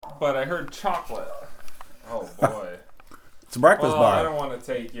but I heard chocolate. Oh, boy. It's a breakfast bar. I don't want to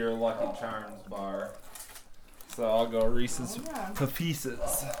take your Lucky Charms bar. So I'll go Reese's Pieces.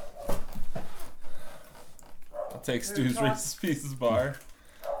 I'll take Stu's Reese's Pieces bar.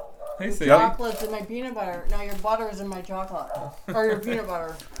 Hey, Sadie. Chocolate's in my peanut butter. Now your butter's in my chocolate. Or your peanut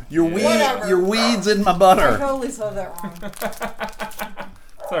butter. Your weed's in my I butter. totally said that wrong.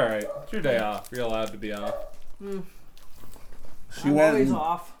 It's alright. It's your day off. You're allowed to be off. She I'm went always and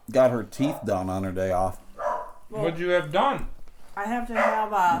off. got her teeth done on her day off. Well, What'd you have done? I have to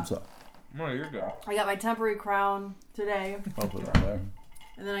have So, Oh, you're good. I got my temporary crown today. I'll put it there.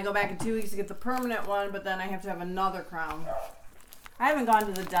 And then I go back in 2 weeks to get the permanent one, but then I have to have another crown. I haven't gone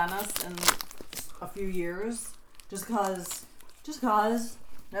to the dentist in a few years, just cause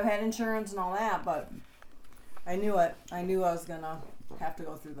I've had insurance and all that, but I knew it. I knew I was gonna have to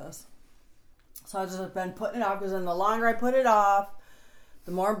go through this. So I just have been putting it off, because then the longer I put it off,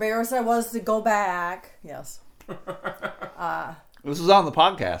 the more embarrassed I was to go back. Yes. This is on the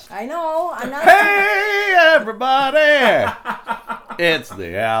podcast. I know. I'm not. Hey, everybody! It's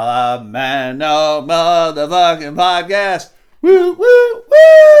the Alamano motherfucking podcast. Woo, woo,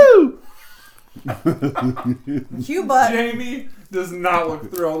 woo! Cue button. Jamie does not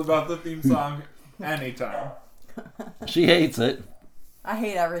look thrilled about the theme song anytime. She hates it. I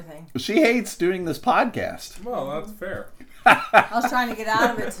hate everything. She hates doing this podcast. Well, that's fair. I was trying to get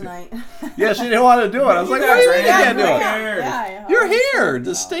out of it tonight. Yeah, she didn't want to do it. I was like, You what do you guys mean you are can't do it? Yeah, You're here.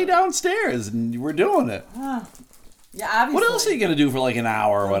 Just stay downstairs, and we're doing it. Yeah, obviously. What else are you going to do for like an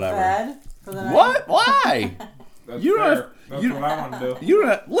hour or whatever? Bed for the night. What? Why? That's You don't fair. have- That's you- what I want to do. You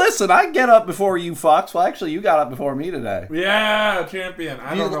don't listen. I get up before you fucks. Well, actually, you got up before me today. Yeah, champion.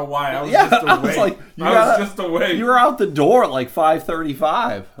 I don't know why. I was Yeah, just I awake. was like, you I got was just awake. You were out the door at like 5:35.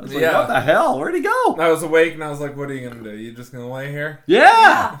 I was like, Yeah. what the hell? Where'd he go? I was awake and I was like, what are you going to do? You just going to lay here?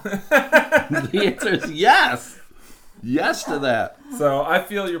 Yeah. The answer is yes. Yes to that. So I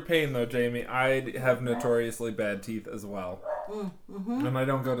feel your pain though, Jamie. I have notoriously bad teeth as well. And I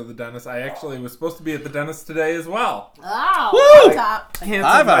don't go to the dentist. I actually was supposed to be at the dentist today as well. Oh, Woo! top.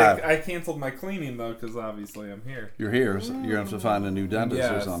 High five. I canceled my cleaning though because obviously I'm here. You're here. So you're gonna have to find a new dentist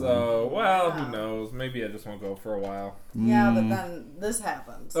Yeah, or something. so, well, who knows? Maybe I just won't go for a while. Yeah, but then this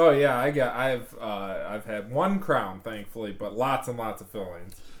happens. Oh yeah, I've had one crown, thankfully, but lots and lots of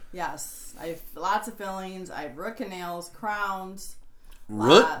fillings. Yes, I have lots of fillings. I have root canals, crowns.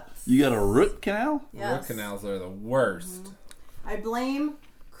 Root? Lots. You got a root canal? Yes. Root canals are the worst. I blame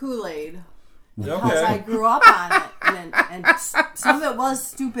Kool-Aid because I Okay. grew up on it, and some of it was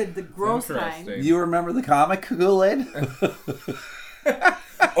stupid, the gross kind. Interesting. You remember the comic Kool-Aid?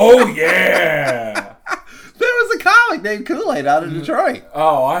 Oh yeah. There was a comic named Kool-Aid out of Detroit.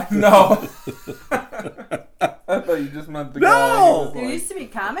 Oh, I know. I thought you just meant the No! guy. There used to be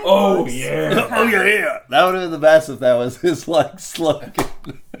comic Oh books. yeah. Oh yeah. That would have been the best if that was his like slogan.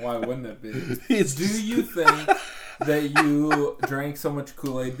 Why wouldn't it be? It's Do you think that you drank so much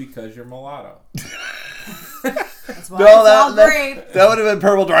Kool-Aid because you're mulatto? That's why No, it's all grape. that would have been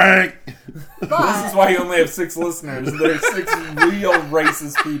Purple Drink. This is But why you only have 6 listeners. They're 6 real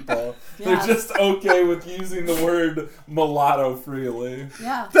racist people. Yes. They're just okay with using the word mulatto freely.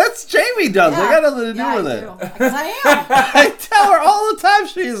 yeah, That's Jamie does. yeah. I got nothing to do Yeah, with I it. do. Because I am. I tell her all the time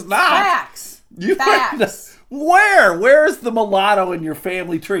she is not. Facts. You Facts. Where's the mulatto in your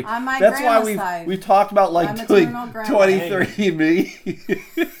family tree? On my That's why grandma's side. we've talked about My like doing maternal grandma.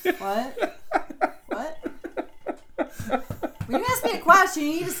 23andMe. What? What? When you ask me a question, you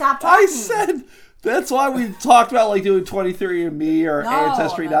need to stop I talking. said that's why we talked about like doing 23andMe or No,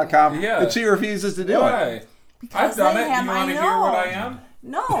 Ancestry.com, Yeah. and she refuses to do it. Why? I've done they it. have- You want to I hear what know. I am?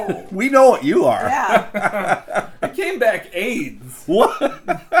 No. We know what you are. Yeah. It came back AIDS. What?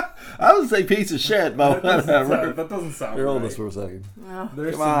 I would say piece of shit, but whatever. That doesn't sound Here, hold right. this for a second.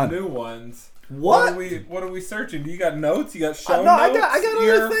 There's Come some on. new ones. What? What are we searching? Do you got notes? You got show No, I notes? got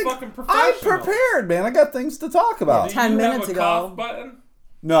You're other things. fucking I'm professional. prepared, man. I got things to talk about. Do 10 you minutes have a ago. cough button?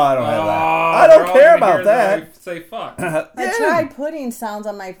 No, I don't have that. Oh, I they're don't all care gonna about hear that. I say fuck. I tried putting sounds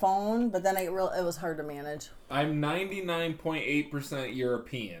on my phone, but then it was hard to manage. I'm 99.8%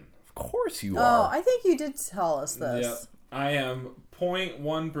 European. Of course you Oh, are. I think you did tell us this. Yep. I am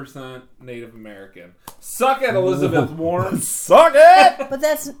 0.1% Native American. Suck it, Elizabeth Warren. Suck it! But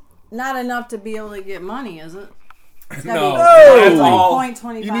that's not enough to be able to get money, is it? It's gotta No, be that's No. all.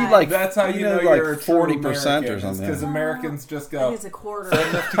 0.25. You need like That's how you you know need like you're a 40% or something. Because Americans just I go, think it's a quarter.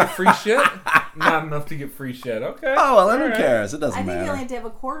 enough to get free shit? Not enough to get free shit. Okay. Oh well, then who All right. cares? It I doesn't think you only matter. have to have a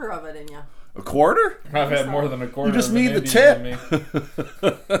quarter of it in you. A quarter? I've had more than a quarter. You just of an need the Indian in me.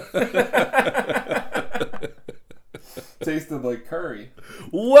 Tasted like curry.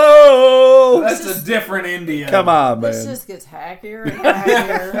 Whoa! That's a different Indian. Come on, man. This just gets hackier and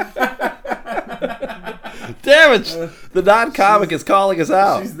hackier. Damn it! The non-comic is calling us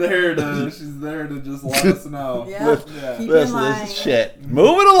out. She's there to just let us know. Yeah. Yeah. Keep This in mind. is shit.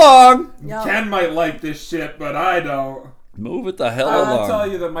 Moving along. Yep. Ken might like this shit, but I don't. Move it the hell I'll along. tell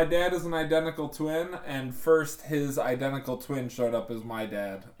you that my dad is an identical twin, and first his identical twin showed up as my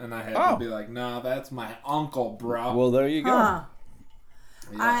dad, and I had to be like, "Nah, that's my uncle, bro." Well, there you go. Huh.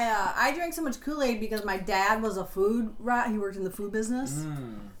 Yeah. I drank so much Kool-Aid because my dad was a food rat. He worked in the food business,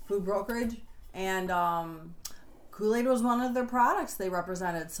 food brokerage, and Kool-Aid was one of their products they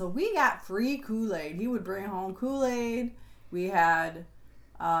represented. So we got free Kool-Aid. He would bring home Kool-Aid. We had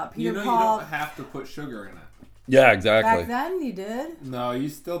Peter you know Paul. you don't have to put sugar in it. Yeah, exactly. Back then you did. No, you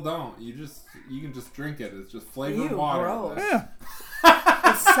still don't. You can just drink it. It's just flavored Ew, water. gross. Yeah.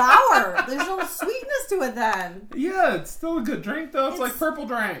 It's sour. There's no sweetness to it then. Yeah, it's still a good drink though. It's like purple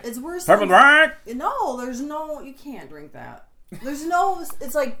drink. It's worse Purple than... drink. No, there's no... You can't drink that. There's no...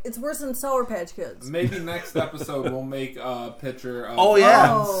 It's like... It's worse than Sour Patch Kids. Maybe next episode we'll make a picture of Oh,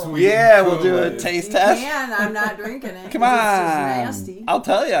 yeah. unsweetened Yeah, we'll do a Kool-Aid. taste You test. can. I'm not drinking it. Come 'cause on. It's just nasty. I'll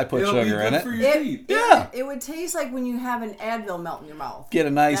tell you I put It'll be sugar in good it. for your teeth. Yeah. It would taste like when you have an Advil melt in your mouth. Get a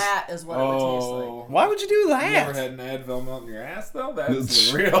nice... That is what it would taste like. Oh. Why would you do You ever that? had an Advil melt in your ass though?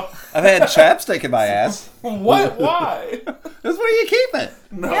 That's real. I've had chapstick in my ass. What? Why? That's where you keep it.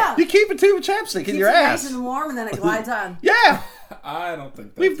 No, Yeah. You keep a tube of chapstick in Keeps your it ass. nice and warm, and then it glides on. Yeah. I don't think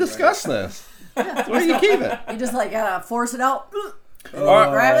that's We've discussed this. That's where you keep it. You just like gotta force it out. Oh,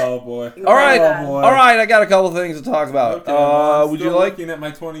 Grab it. boy. All right. Oh, boy. All right, I got a couple things to talk about. Okay, well, I'm would you still like looking at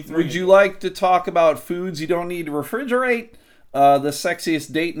my 23? Would you like to talk about foods you don't need to refrigerate, the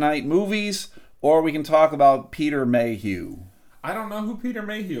sexiest date night movies, or we can talk about Peter Mayhew? I don't know who Peter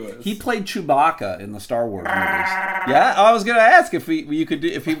Mayhew is. He played Chewbacca in the Star Wars movies. Yeah, I was gonna ask if you could do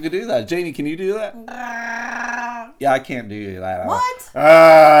if people could do that. Jamie, can you do that? Yeah, I can't do that. What?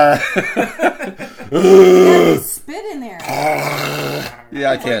 Yeah, Spit in there.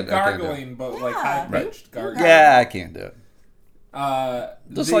 I can't. gargling, but like Yeah. high pitched gargling. Yeah, I can't do it.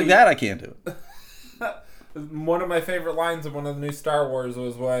 Just The- like that, I can't do it. One of my favorite lines of one of the new Star Wars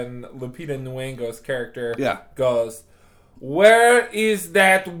was when Lupita Nyong'o's character Yeah. goes, "Where is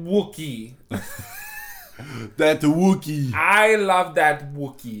that Wookiee? That Wookiee. I love that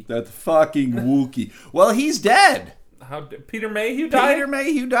Wookiee." That fucking Wookiee. Well, he's dead. Peter Mayhew died? Peter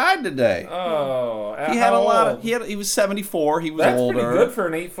Mayhew died today. Oh, He had a lot of. He was 74. He was That's older. pretty good for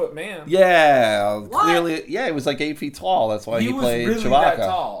an 8-foot man. Yeah, clearly. Yeah, he was like 8 feet tall. That's why he, He was played really Chewbacca. that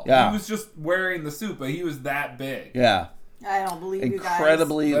tall. Yeah, He was just wearing the suit, but he was that big. yeah. I don't believe you guys.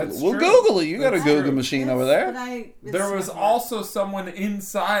 Incredibly. That's We'll true. Google it. You got a That's Google true. machine over But there. There was also someone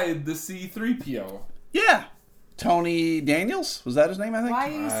inside the C-3PO. Yeah. Tony Daniels, was that his name? I think. Why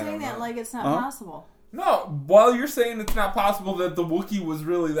are you I saying don't that know. like it's not Uh-huh. possible? No, while you're saying it's not possible that the Wookiee was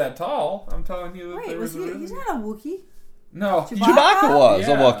really that tall, I'm telling you that Wait, there was he's not a Wookiee. No. Chewbacca was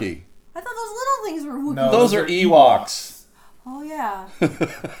Yeah. a Wookiee. I thought those little things were Wookiees. No, Those are Ewoks. Oh yeah.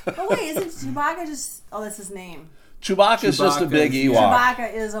 Oh wait, isn't Chewbacca just? Oh, that's his name. Chewbacca's just a Chewbacca big is- Ewok.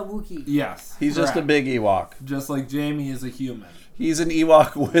 Chewbacca is a Wookiee. Yes. He's just a correct. big Ewok. Just like Jamie is a human. He's an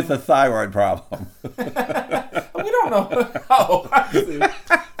Ewok with a thyroid problem. We don't know how.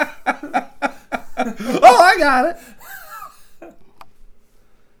 Oh, I got it.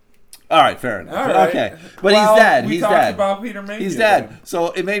 All right, fair enough. All right. Okay, but Well, he's dead. We He's talked dead. about Peter Mayhew. He's dead.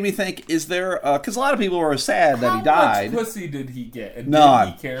 So it made me think: is there? Because a lot of people were sad that How he died. much pussy did he get? And None.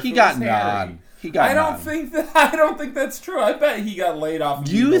 Did he care if He it got was hairy? none. He got I don't none. think that. I don't think that's true. I bet he got laid off.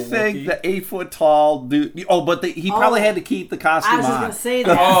 Do you think the 8 foot tall dude? Oh, but he probably had to keep the costume I was just on. gonna say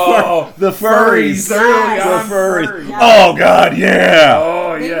that. Oh, The furries. early Yes. on The furries. furries. Yeah. Oh God, yeah.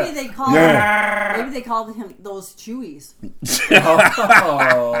 Oh Maybe yeah. they called Yeah. maybe they called him those Chewies.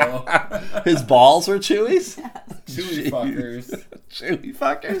 Oh, His balls were chewies. chewy fuckers. Chewy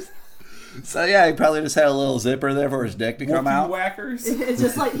fuckers. So yeah, he probably just had a little zipper there for his dick to come Wookiee out. whackers. It's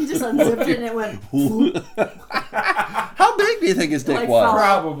just like he just unzipped it and it went. How big do you think his dick Like was? fell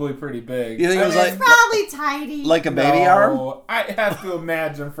Probably pretty big. You think it was like Probably tiny. like a baby arm? No, I have to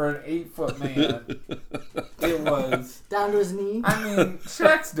imagine for an 8-foot man, it was. down to his knee. I mean,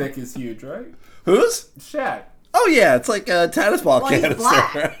 Shaq's dick is huge, right? Whose? Shaq. Oh yeah, it's like a tennis ball Well, he's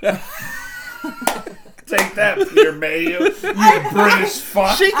canister. Take that, Peter Mayhew. You British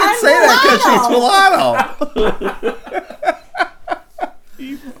fuck. She can I'm say that because she's mulatto.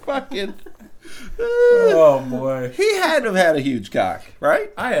 You fucking. Oh boy. He had to have had a huge cock,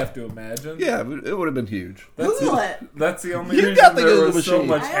 right? I have to imagine. Yeah, it would have been huge. Google it. That's the only You reason got the there Google was so machine.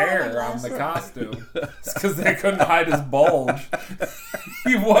 much I have hair my on the glasses. costume. It's because they couldn't hide his bulge.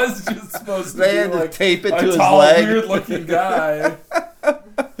 He was just supposed to They be had to like tape it a to his tall, leg. weird-looking guy.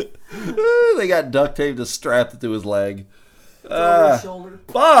 They got duct tape to strap it to his leg. Over his shoulder.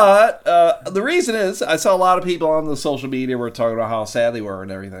 But the reason is, I saw a lot of people on the social media were talking about how sad they were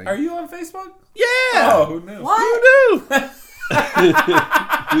and everything. Are you on Facebook? Yeah. Oh, who knew? What? Who knew?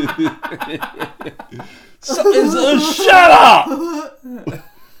 Shut up!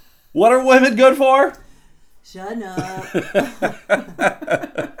 What are women good for? Shut up.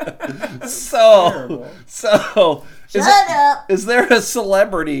 Terrible. Shut up. is there a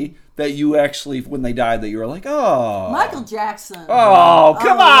celebrity that you actually, when they died, that you were like, oh, Michael Jackson. oh,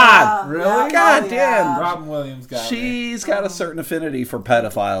 come on, Really? God oh, damn. Robin Williams got me. She's got a certain affinity for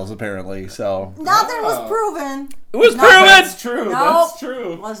pedophiles, apparently. So Nothing was proven. it was No, proven That's true. Nope. That's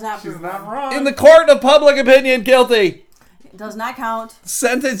true. Was not She's proven. not wrong. in the court of public opinion, guilty. It does not count.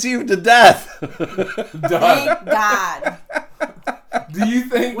 Sentence you to death. Done. Thank God. Do you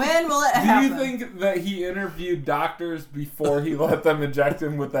think? When will it Do happen? you think that he interviewed doctors before he let them inject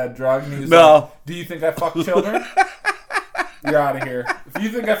him with that drug? And he was No. like, do you think I fuck children? You're out of here. If you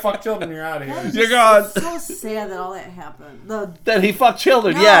think I fuck children, you're out of here. You're gone. It's so sad that all that happened. That he fucked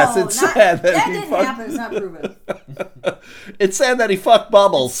children. No, Yes, it's not- sad that, that he didn't fucked. happen. It's not proven. It's sad that he fucked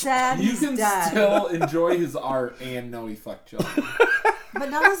Bubbles. Sad. You He's can dead. still enjoy his art and know he fucked children. But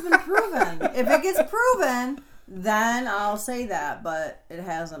nothing's been proven. If it gets proven, then I'll say that. But it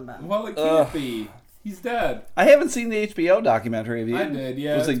hasn't been. Well, it can't be. He's dead. I haven't seen the HBO documentary. Have you? I did.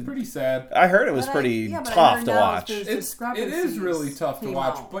 Yeah, Was it's it- pretty sad. I heard it was But pretty but I tough heard to now watch. there's It is discrepancies really tough to came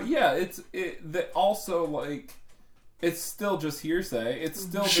watch, out. but yeah, that also like it's still just hearsay. It's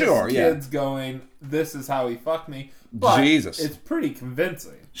still Sure, just yeah. kids going, "This is how he fucked me." But Jesus. it's pretty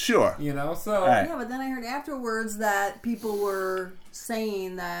convincing, Sure. you know. So Right. Yeah, but then I heard afterwards that people were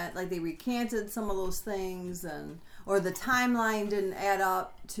saying that like they recanted some of those things or the timeline didn't add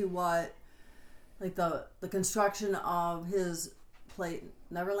up to what like the construction of his plate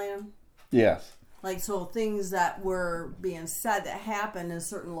Neverland. Yes. Like so things that were being said that happened in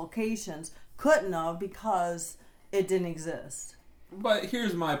certain locations couldn't have because it didn't exist. But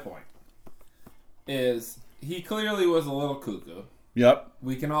here's my point: is he clearly was a little cuckoo. Yep.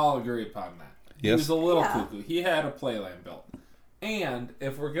 We can all agree upon that. He Yes. was a little Yeah. cuckoo. He had a playland built. And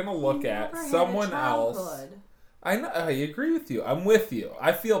if we're gonna look at Never had a someone else, childhood. I know, I agree with you. I'm with you.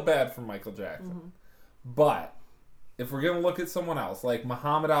 I feel bad for Michael Jackson. But if we're going to look at someone else, like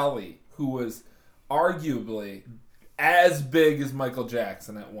Muhammad Ali, who was arguably as big as Michael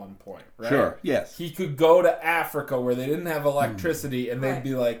Jackson at one point, right? Sure. Yes. He could go to Africa where they didn't have electricity and they'd Right.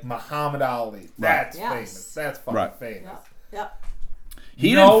 be like, Muhammad Ali. That's Yes. famous. That's fucking Right. famous. Yep. Yep.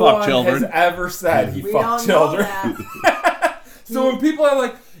 He No didn't fuck one children. has ever said he We fucked don't children. know that. So when people are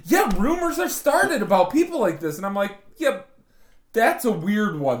like, yeah, rumors are started about people like this, and I'm like, yeah, that's a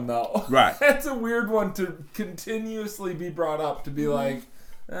weird one though. Right. That's a weird one to continuously be brought up to be like,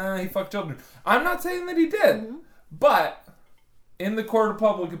 he fucked children. I'm not saying that he did, but in the court of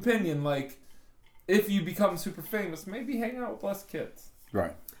public opinion, like, if you become super famous, maybe hang out with less kids.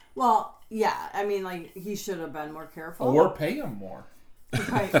 Right. Well, yeah. I mean, like he should have been more careful. Or pay him more.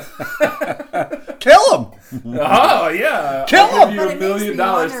 Right. Kill him. Oh, yeah. Kill I'll him! give you But $1 it makes million me to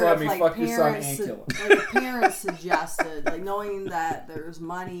wonder let if, me like, fuck your son and parents, kill him. like the parents suggested, like knowing that there's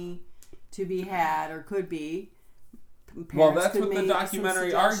money to be had or could be. Well, parents that's could what the make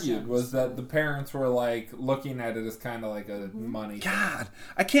documentary some argued, suggestions. was that the parents were like looking at it as kind of like a money thing. God,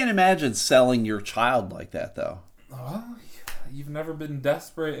 I can't imagine selling your child like that, though. Well, you've never been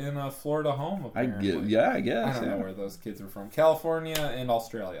desperate in a Florida home, I apparently. guess. I don't know where those kids are from. California and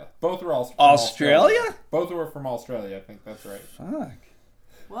Australia. Both were from Australia? Both were from Australia, I think that's right. Fuck.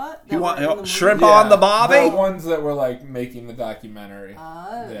 What? You That want were in the shrimp movie? on the bobby? The ones that were like making the documentary.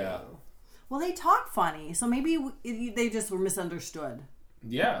 Oh. Yeah. Well, they talk funny, so maybe they just were misunderstood.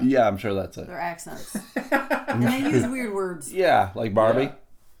 Yeah. Yeah, I'm sure that's it. Their accents, and they use weird words. Yeah, like Barbie.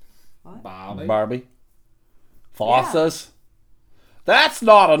 Yeah. Bobby. Barbie. Fossas. That's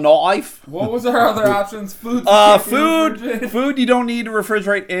not a knife. What was our other options? Food. that can't be refrigerated? Food you don't need to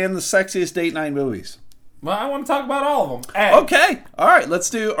refrigerate, and the sexiest date night movies. Well, I want to talk about all of them. Eggs. Okay, all right, let's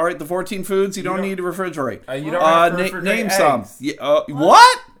do. All right, the 14 foods you don't need to refrigerate. You don't have to refrigerate Name eggs. some. Yeah,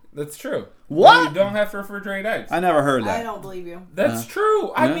 what? That's true. What? You don't have to refrigerate eggs. I never heard I that. don't believe you. That's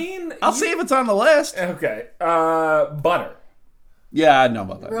true. I Yeah. mean, I'll see if it's on the list. Okay. Butter. Yeah, I know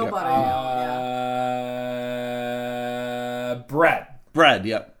about that. Real yeah. butter, yeah. Bread. Bread,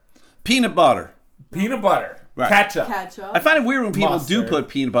 yep. Peanut butter. Peanut butter. Right. Ketchup. Ketchup. I find it weird when people do Mustard. put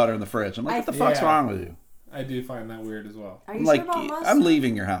peanut butter in the fridge. I'm like, what the fuck's Yeah. wrong with you? I do find that weird as well. Are you I'm like, sure about mustard? I'm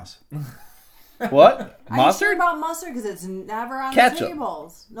leaving your house. What? Are you sure Mustard? about mustard? Because it's never on Ketchup. the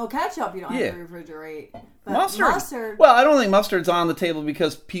tables. No, ketchup you don't Yeah. have to refrigerate. But Mustard. Well, I don't think mustard's on the table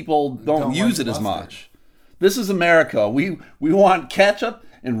because people don't use like it as mustard. much. This is America. We want ketchup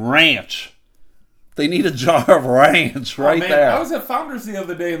and ranch. They need a jar of ranch right Man, there. I was at Founders the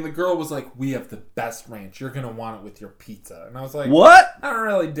other day, and the girl was like, "We have the best ranch. You're gonna want it with your pizza." And I was like, What? I don't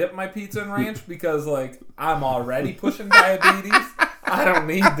really dip my pizza in ranch because, like, I'm already pushing diabetes. I don't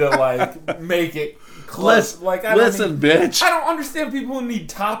need to, like, make it close. Like, I Listen, bitch. I don't understand people who need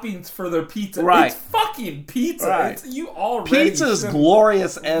toppings for their pizza. Right. It's fucking pizza. Right. It's, you already Pizza is shouldn't-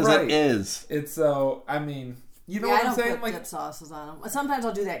 glorious as Right. it is. It's so, I mean, you know Yeah, I what I'm don't saying? put Like, dip sauces on them. Sometimes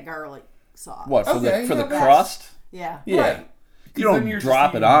I'll do that garlic sauce. What, for Okay, the yeah, crust? Yeah. Yeah. Right. You 'Cause don't then you're just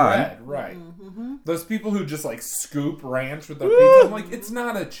drop it eating on. bread, right? Mm-hmm. Those people who just like scoop ranch with their pizza, I'm like, it's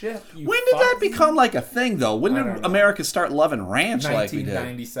not a chip. You When did that fuck. become like a thing, though? When I did don't know. America start loving ranch like we did?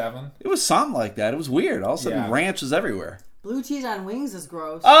 1997. It was something like that. It was weird. All of a sudden, Yeah. ranch is everywhere. Blue cheese on wings is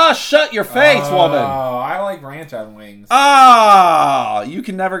gross. Ah, shut your face, Oh, woman. I like ranch on wings. Ah, you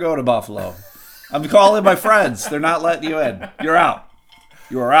can never go to Buffalo. I'm calling my friends. They're not letting you in. You're out.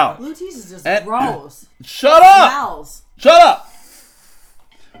 You are out. Blue cheese is just And- gross. Shut up! Smells. Shut up!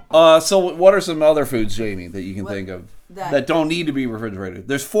 So what are some other foods, Jamie, that you can think of that don't need to be refrigerated?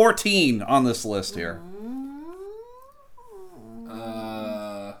 There's 14 on this list here.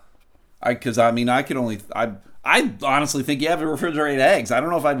 Because I mean, I honestly think you have to refrigerate eggs. I don't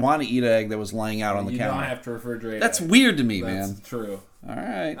know if I'd want to eat an egg that was laying out on the you counter. don't have to refrigerate. That's it. weird to me, That's man. true. All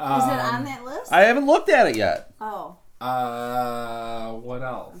right. Is it on that list? I haven't looked at it yet. Oh. What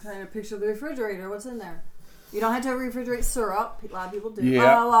else? I'm trying to picture the refrigerator. What's in there? You don't have to refrigerate syrup. A lot of people do.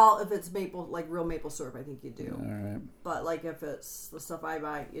 Yeah. Well, if it's maple, like real maple syrup, I think you do. All right. But like if it's the stuff I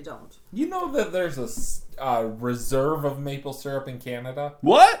buy, you don't. You know that there's a reserve of maple syrup in Canada?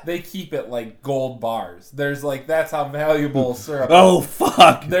 What? They keep it like gold bars. There's like, that's how valuable syrup is. Oh,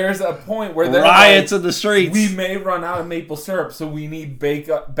 fuck. There's a point where they're Riots like, in the streets. we may run out of maple syrup, so we need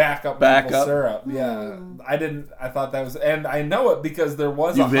backup maple Backup. syrup. Yeah, I thought that was, and I know it because there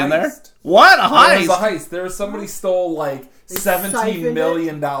was You've a been there? heist. What? A There was a heist? heist. There was somebody stole like They $17 siphoned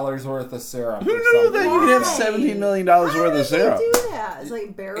million worth of syrup. Who or knew that something you could have Why? $17 million How worth did of syrup? they do that? It's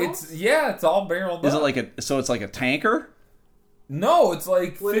like barrels. It's all barreled Is up. it like it's like a tanker? No, it's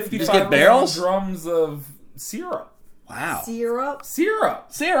like What if you 55 just get barrels? drums of syrup. Wow. Syrup. Syrup.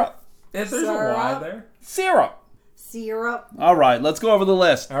 There's a Y Syrup. there. Syrup. All right, let's go over the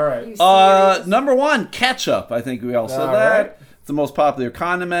list. All right. You serious? Number one, ketchup. I think we all said All that. right. It's the most popular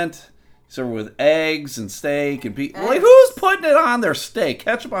condiment. Serve it with eggs and steak and Eggs. like who's putting it on their steak?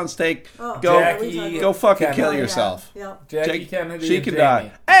 Ketchup on steak. Oh, Go, Jackie go fucking Kennedy. kill Yeah. yourself. Yep. Jackie Jake- Kennedy. she and can Jamie.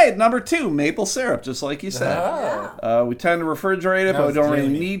 die. Hey, number two, maple syrup, just like you said. Ah. We tend to refrigerate it, That but we was don't really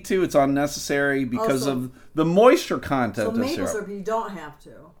Jamie. need to. It's unnecessary because Also- of the moisture content So of maple syrup. syrup, you don't have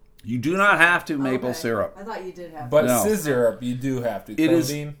to. You do not have to maple Okay. syrup. I thought you did have But No. scissor you do have to. It is-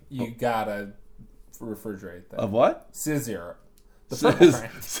 Codeine, you gotta refrigerate that. Of what? Scissor. The purple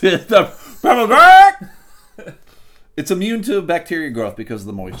brand. The purple grape. It's immune to bacteria growth because of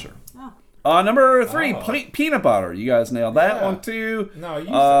the moisture. Oh. Number three, Oh. peanut butter. You guys nailed that Yeah. one too. No, you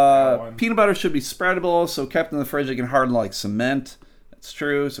said that one. Peanut butter should be spreadable, so kept in the fridge it can harden like cement. That's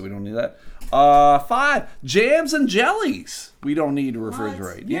true, so we don't need that. 5, jams and jellies. We don't need to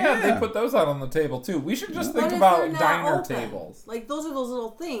refrigerate. Yeah, they put those out on the table too. We should just But think if about they're not diner open, tables. like those are those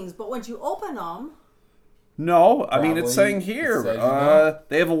little things. But once you open them, No, I mean, it's Probably saying it here, says you know.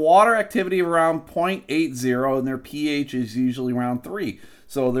 they have a water activity of around 0.80 and their pH is usually around 3.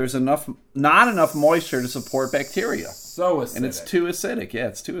 So there's not enough moisture to support bacteria. So acidic. And it's too acidic. Yeah,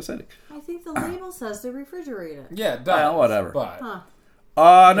 it's too acidic. I think the label says to refrigerate it. Yeah, it does. Well, whatever. But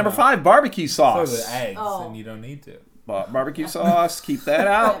Huh. Number 5, barbecue so sauce. do eggs, Oh. and you don't need to. Barbecue sauce, keep that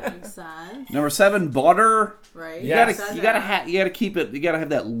out. That makes sense, Number 7, butter. right? Yeah. You Said gotta that. you gotta keep it. You gotta have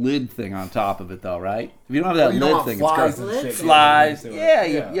that lid thing on top of it, though, right? If you don't have that You don't lid want thing, flies it's and gross. shit. Flies. getting into Yeah,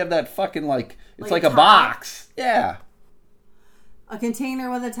 it. you have that fucking like it's Like like, a a top? box. Yeah. A container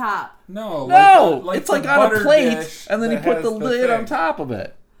with a top. No, No, like it's the like on a butter plate, dish and then you that put has the lid on thing. top of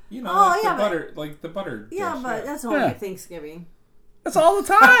it. You know, Oh, like yeah, the but- butter, like the butter. Yeah, dish, but that's only Yeah. at Thanksgiving. That's all the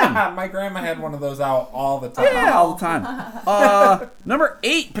time. My grandma had one of those out all the time. Yeah, all the time. Number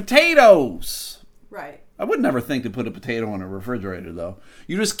 8, potatoes. Right. I would never think to put a potato in a refrigerator, though.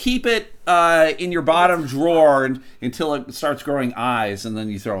 You just keep it in your bottom drawer until it starts growing eyes, and then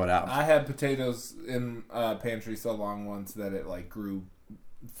you throw it out. I had potatoes in pantry so long once that it like grew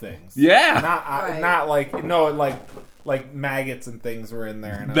things. Yeah. Not Right. not like no like maggots and things were in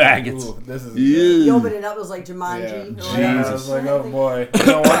there. And I was Maggots. like, ooh, this is Ew. You open it up, it was like Yeah. Jumanji. or Yeah, I whatever. was like, oh boy,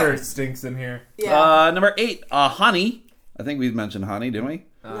 no wonder it stinks in here. Yeah. Number 8, honey. I think we've mentioned honey, didn't we?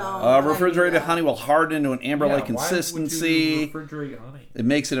 No, Refrigerated yeah. honey will harden into an amber-like Yeah, why would consistency. you refrigerate honey? It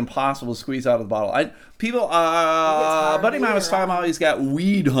makes it impossible to squeeze out of the bottle. People, hard buddy of mine was later talking about on. he's got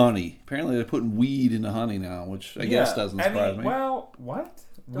weed honey. Apparently they're putting weed into honey now, which I guess doesn't surprise me. Well, what?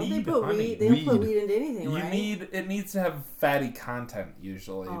 Don't they Weed put honey. weed? They don't put Weed. weed into anything, You right? it needs to have fatty content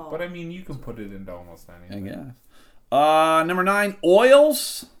usually, Oh. but I mean you can put it into almost I anything. guess. Number 9,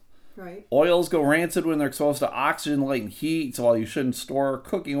 oils. Right. Oils go rancid when they're exposed to oxygen, light, and heat, so while you shouldn't store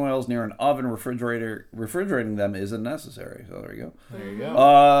cooking oils near an oven refrigerating them isn't necessary. So there you go. There you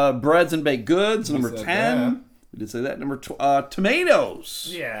go. Breads and baked goods, number said 10. that. We did say that. Number tomatoes.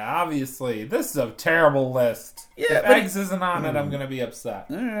 Yeah, obviously this is a terrible list. Yeah, if but- eggs isn't on it, I'm gonna be upset.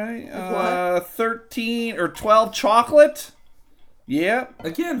 All right. What? 13 or 12 chocolate. Yeah.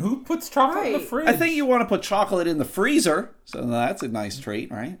 Again, who puts chocolate in the Right. fridge? I think you want to put chocolate in the freezer, so that's a nice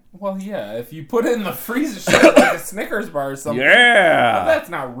treat, right? Well, yeah, if you put it in the freezer, shit, like a Snickers bar or something. Yeah. But that's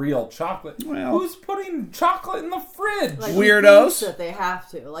not real chocolate. Well- Who's putting chocolate in the fridge? Like Weirdos. who thinks that they have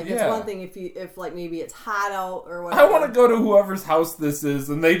to. Like it's Yeah. one thing if like maybe it's hot out or I whatever. want to go to whoever's house this is,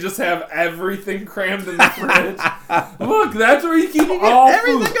 and they just have everything crammed in the fridge. Look, that's where you keep all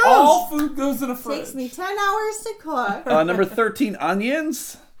everything food. goes. All food goes in a fridge. Takes me 10 hours to cook. Number 13,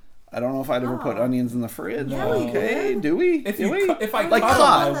 onions. I don't know if I'd ever put Oh. onions in the fridge. Yeah, we okay, did. do we? If do you we? if I Like cut cut.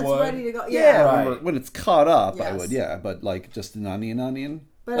 them, I That's would. ready to go. Yeah, Yeah. Right. when it's cut up, I Yes. would. Yeah, but like just an onion.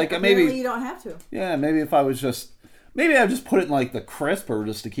 But like apparently maybe, you don't have to. yeah, maybe if I was just, maybe I'd just put it in like the crisper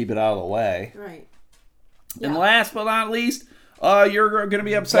just to keep it out of the way. Right. And Yeah. last but not least, you're going to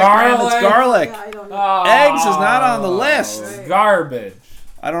be upset, Graham, it's garlic. Yeah, I don't know. Oh, Eggs is not on the list. Right. Garbage.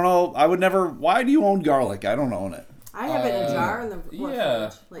 I don't know. I would never. Why do you own garlic? I don't own it. I have it in a jar in the fridge. Yeah,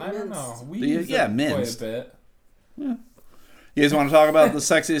 Like I don't minced. know. We Do you- use yeah, it minced. quite a bit. You guys want to talk about the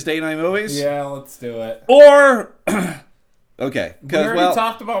sexiest date night movies? Yeah, let's do it. Or okay, We because already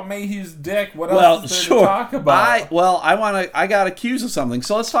talked about Mayhew's dick. What else well, is there sure. to talk about? I got accused of something.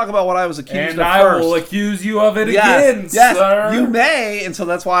 So let's talk about what I was accused and of I first. will accuse you of it Yes, again, yes, sir. you may, and so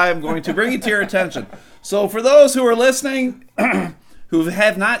that's why I'm going to bring it to your attention. So for those who are listening, who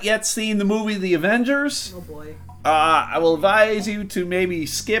have not yet seen the movie The Avengers, Oh boy. I will advise you to maybe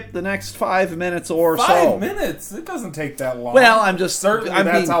skip the next 5 minutes or 5 so. minutes? It doesn't take that long. Well, I'm just certainly I'm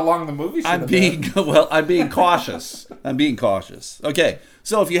that's being, how long the movie should I'm have being been. well. I'm being cautious. I'm being cautious. Okay,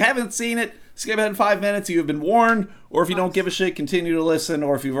 so if you haven't seen it, skip ahead 5 minutes. You have been warned. Or if you don't give a shit, continue to listen.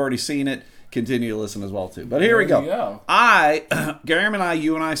 Or if you've already seen it, continue to listen as well too. But here we There go. you go. Graham and I,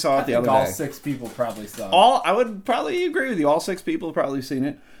 you and I saw it the I think other all day. 6 people probably saw it. I would probably agree with you. All 6 people have probably seen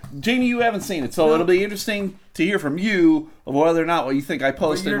it. Jamie, you haven't seen it, so it'll be interesting to hear from you of whether or not what you think I But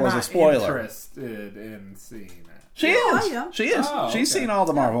posted you're was not a spoiler. interested in seeing it. She Oh, is. I am. She is. Oh, She's okay. seen all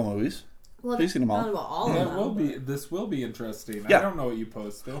the Marvel movies. Well, She's seen them all. not about all Yeah, of it them. will be. This will be interesting. Yeah. I don't know what you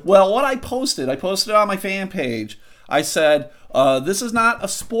posted. Well, what I posted on my fan page. I said, this is not a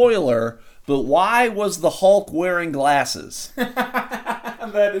spoiler, but why was the Hulk wearing glasses?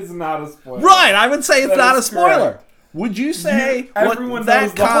 That is not a spoiler. Right, I would say it's That not a is spoiler. correct. Would you say Everyone that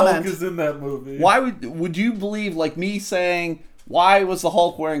knows the comment? Hulk is in that movie. Why would you believe like me saying why was the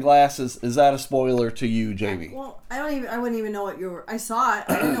Hulk wearing glasses? Is that a spoiler to you, Jamie? Well, I wouldn't even know what you were. I saw it.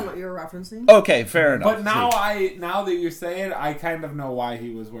 I didn't know what you were referencing. Okay, fair enough. But now that you're saying it, I kind of know why he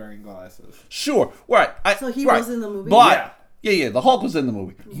was wearing glasses. Sure, right. So he right. was in the movie? But yeah, the Hulk was in the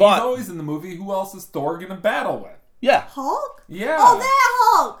movie. He's But always in the movie. Who else is Thor gonna battle with? yeah, Hulk? Yeah. Oh, that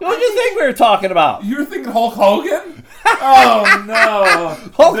Hulk! what do you think we were talking about? You're thinking Hulk Hogan? Oh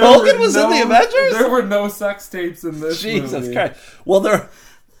no! Hulk There Hogan were was in the Avengers? There were no sex tapes in this Jesus movie. Christ! Well,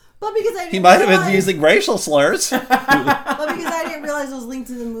 But because I didn't he might have been realize- using racial slurs. But because I didn't realize it was linked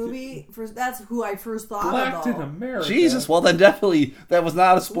to the movie, that's who I first thought Blacked in of. America. Jesus, well then definitely that was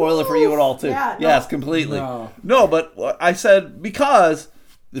not a spoiler for you at all too. Yeah, no. Yes, completely. No. But what I said because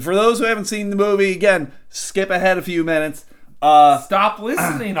for those who haven't seen the movie, again, skip ahead a few minutes. Stop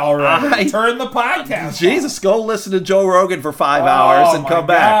listening already. Turn the podcast. Jesus, go listen to Joe Rogan for 5 off. hours and Oh, come my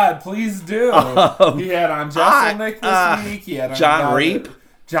back. God, please do. He had on I- Jesselnick this week. He had on John Reap.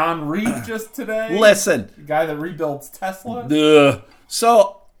 John Reap just today. Listen. The guy that rebuilds Tesla.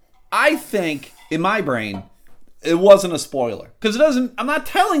 So I think in my brain it wasn't a spoiler because it doesn't. I'm not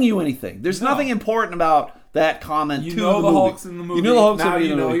telling you anything. There's nothing important about that comment. You to know the the movie. Hulk's in the movie. You know the Hulk's now in the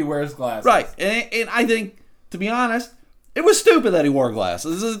you know movie. he wears glasses. Right, and I think, to be honest, it was stupid that he wore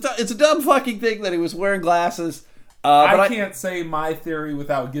glasses. It's a dumb fucking thing that he was wearing glasses. I can't say my theory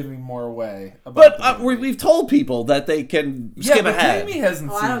without giving more away. But About the movie. we've told people that they can skip but ahead. Jamie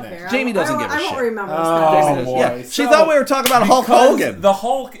hasn't Oh, I seen don't it. care. Jamie doesn't give a I shit. won't remember. Oh, stuff. boy. Yeah, she So, thought we were talking about Hulk because Hogan. The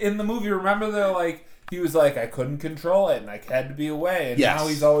Hulk in the movie, remember they're like, he was like, I couldn't control it and I had to be away. And Yes. now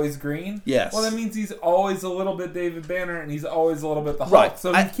he's always green. Yes. Well, that means he's always a little bit David Banner and he's always a little bit the Hulk. Right.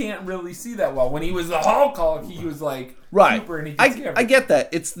 So he can't really see that well. When he was the Hulk, he was like Right. super and he could see I everything. get that.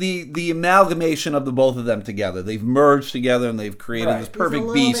 It's the amalgamation of the both of them together. They've merged together and they've created Right. this He's a perfect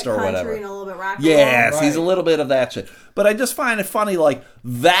little beast bit or country whatever. And a little bit rock and Yes, roll. he's a Right. little bit of that shit. But I just find it funny, like,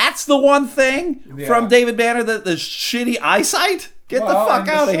 that's the one thing Yeah. from David Banner, that the shitty eyesight? Get Well, the fuck and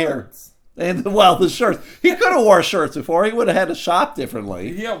the out of here. shirts. And the shirts. He could have wore shirts before. He would have had to shop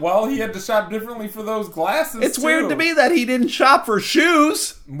differently. Yeah, well, he had to shop differently for those glasses. It's too. weird to me that he didn't shop for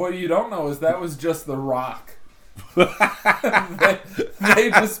shoes. What you don't know is that was just The Rock. they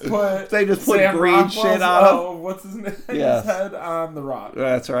just put Sam green Rockwell's- shit on him. Oh, what's his name? Yes. His head on The Rock.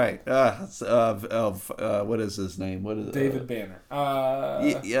 That's right. What is his name? What is it? David Banner.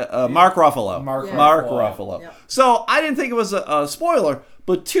 Mark Ruffalo. Mark Yeah. Mark Ruffalo. Ruffalo. Yep. So I didn't think it was a spoiler,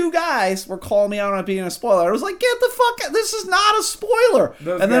 but two guys were calling me out on it being a spoiler. I was like, get the fuck out. This is not a spoiler.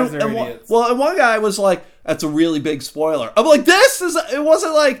 Those and guys then, are and one, idiots. well, and one guy was like, that's a really big spoiler. I'm like, it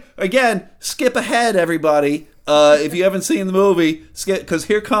wasn't like, again, skip ahead, everybody. If you haven't seen the movie, skip, because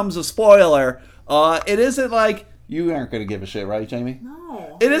here comes a spoiler. It isn't like, you aren't going to give a shit, right, Jamie?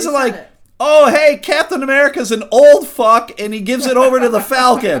 No. It they isn't said like, it. oh, hey, Captain America's an old fuck and he gives it over to the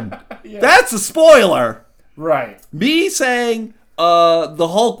Falcon. That's a spoiler. Right. Me saying the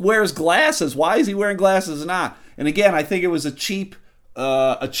Hulk wears glasses. Why is he wearing glasses or not? And again, I think it was a cheap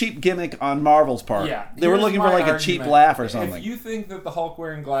gimmick on Marvel's part. Yeah. They were Here's looking for my like a cheap argument. laugh or something. If you think that the Hulk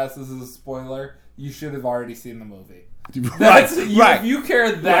wearing glasses is a spoiler, you should have already seen the movie. Right, right. If you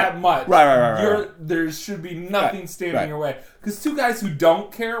care that much, Right. there should be nothing standing right. in your way. Because two guys who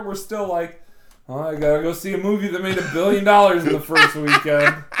don't care were still like, oh, I gotta go see a movie that made $1 billion in the first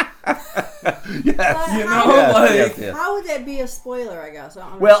weekend. Yes. You know, Yes. How would that be a spoiler? I guess. I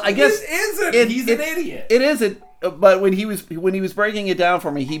don't Well, I understand. guess This isn't. He's an idiot. It isn't. But when he was breaking it down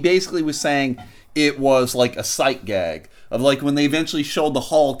for me, he basically was saying it was like a sight gag of like when they eventually showed the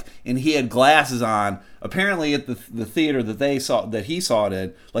Hulk and he had glasses on. Apparently, at the theater that he saw it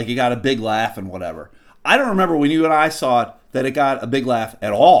in, like he got a big laugh and whatever. I don't remember when you and I saw it that it got a big laugh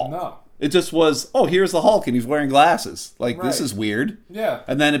at all. No. It just was, oh, here's the Hulk and he's wearing glasses. Like, this Right. is weird. Yeah.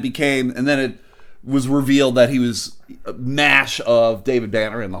 And then it was revealed that he was a mash of David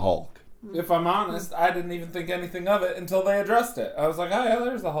Banner and the Hulk. If I'm honest, I didn't even think anything of it until they addressed it. I was like, oh yeah,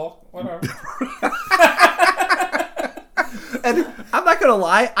 there's the Hulk. Whatever. And I'm not going to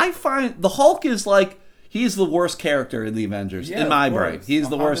lie, I find the Hulk is like, he's the worst character in the Avengers, Yeah, in my of brain. course. He's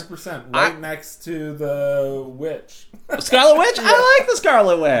the worst. 100%. Right next to the witch. Scarlet Witch? I like the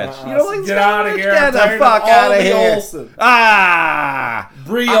Scarlet Witch. You don't like the Get Scarlet out of Witch? here. Get I'm the tired fuck of all out of the here. Olsen. Ah!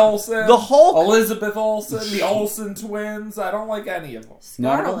 Brie Olsen. the Hulk- Elizabeth Olsen. The Olsen twins. I don't like any of them.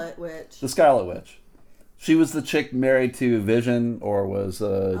 Scarlet Witch. The Scarlet Witch. She was the chick married to Vision, or was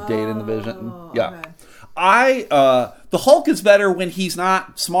dating the Vision. Yeah. Okay. The Hulk is better when he's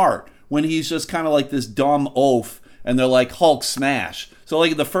not smart, when he's just kind of like this dumb oaf, and they're like, Hulk smash. So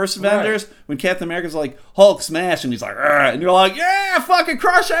like the first Avengers, when Captain America's like, Hulk smash, and he's like, "Argh," and you're like, yeah, fucking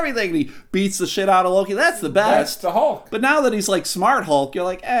crush everything, and he beats the shit out of Loki. That's the That's best. the Hulk. But now that he's like smart Hulk, you're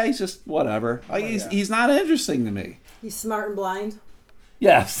like, he's just whatever. Like, he's not interesting to me. He's smart and blind.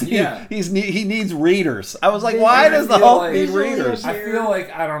 Yes, Yeah. he needs readers. I was like, Visually- why does the I feel Hulk like- need Visually readers? I feel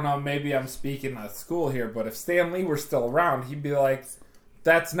like, I don't know, maybe I'm speaking out of school here, but if Stan Lee were still around, he'd be like,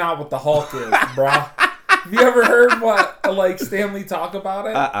 that's not what the Hulk is, bruh. Have you ever heard what, like, Stan Lee talk about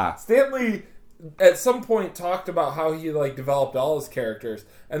it? Stan Lee, at some point, talked about how he, like, developed all his characters.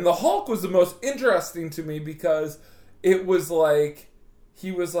 And the Hulk was the most interesting to me because it was like,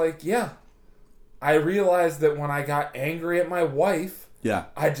 he was like, yeah, I realized that when I got angry at my wife, Yeah.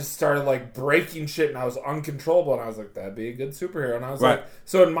 I just started like breaking shit and I was uncontrollable and I was like, that'd be a good superhero. And I was Right. like,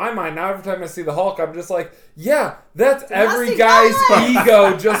 so in my mind, now every time I see the Hulk, I'm just like, yeah, that's every Domestic guy's violence!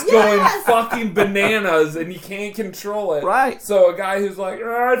 ego just going Yes! fucking bananas and you can't control it. Right. So a guy who's like,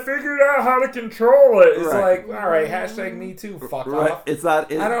 I figured out how to control it is Right. like, all right, hashtag me too, fuck Right. off. It's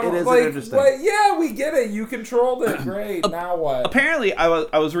not. I don't it isn't like, interesting. what, yeah, we get it. You controlled it. Great. Now what? Apparently, I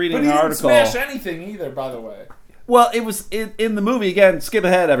was reading But he an didn't article. smash anything either, by the way. Well, it was in the movie again. Skip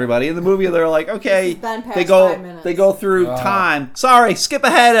ahead, everybody. In the movie, they're like, okay, This has been past they go 5 minutes. they go through time. Sorry, skip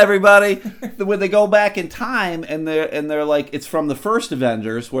ahead, everybody. When they go back in time, and they're like, it's from the first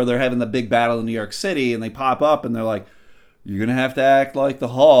Avengers where they're having the big battle in New York City, and they pop up, and they're like, you're gonna have to act like the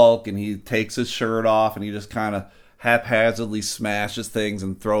Hulk, and he takes his shirt off, and he just kind of haphazardly smashes things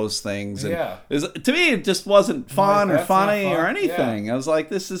and throws things. And Yeah. to me, it just wasn't fun Like, or that's not funny fun. or anything. I was like,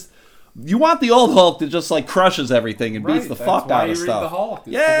 this is... You want the old Hulk that just like crushes everything and beats the fuck why out you of read stuff. The Hulk.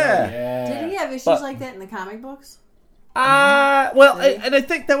 It's Yeah. good. Yeah. Did he have issues But- like that in the comic books? And I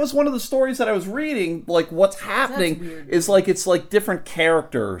think that was one of the stories that I was reading. Like, what's happening weird. is like it's like different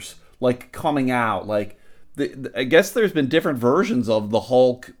characters like coming out. Like, I guess there's been different versions of the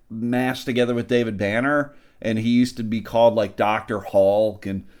Hulk mashed together with David Banner, and he used to be called like Dr. Hulk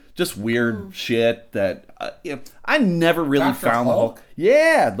and just weird shit that I never really Dr. found the Hulk? Hulk.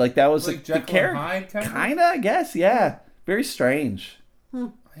 Yeah, like that was Like the Jekyll and character. Hyde kind of? Kinda, I guess. Yeah, very strange.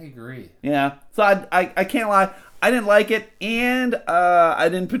 I agree. Yeah, so I can't lie. I didn't like it, and I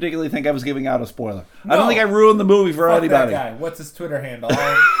didn't particularly think I was giving out a spoiler. I don't No. think I ruined the movie for Fuck anybody. that guy. What's his Twitter handle?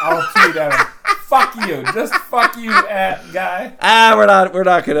 I'll tweet at him. Fuck you. Just fuck you, at guy. We're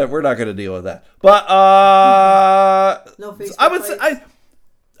not gonna deal with that. But No Facebook I would say fights?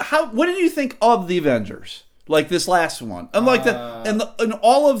 what did you think of the Avengers? Like this last one, and like and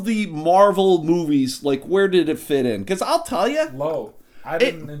all of the Marvel movies, like where did it fit in? Because I'll tell you, Low. I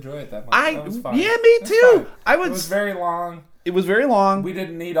didn't enjoy it that much. That was fine. me It was too. fine. It It was very long. very long. We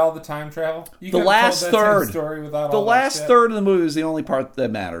didn't need all the time travel. You The could've last told that same third, story without the all that last shit. third of the movie was the only part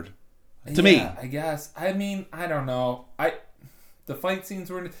that mattered to me. I guess. I mean, I don't know. The fight scenes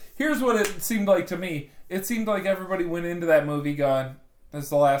were. Here's what it seemed like to me. It seemed like everybody went into that movie going, "This is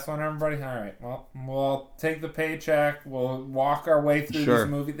the last one, everybody. All right, well, we'll take the paycheck. We'll walk our way through Sure. this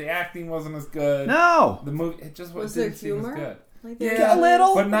movie." The acting wasn't as good. No, The movie, it just Was there didn't seem as humor? good. Like Yeah, a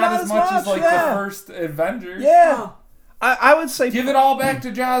little, but not as much as like yeah. the first Avengers. Yeah, Oh, I would say Give it all back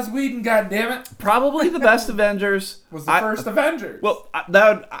to Joss Whedon, goddammit. probably the best Avengers Was the first Avengers. Well,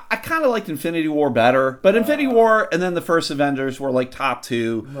 I kind of liked Infinity War better, but Infinity War and then the first Avengers were like top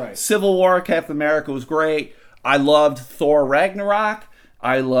two. Right. Civil War, Captain America was great. I loved Thor Ragnarok.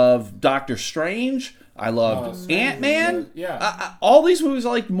 I loved Doctor Strange. I loved Strange Ant-Man. was good. Yeah. All these movies I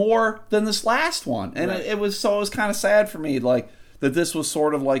liked more than this last one, and Right. it was kind of sad for me, like that this was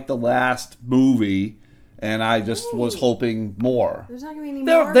sort of like the last movie, and I just was hoping more. there's not gonna be any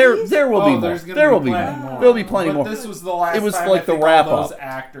more. of There these? will be more. There's gonna There be will be plenty more. more. There'll be plenty But more. This was the last It was time like I the think wrap all those up.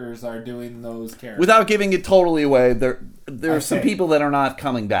 actors are doing those characters. Without giving it totally away, there are some Okay. people that are not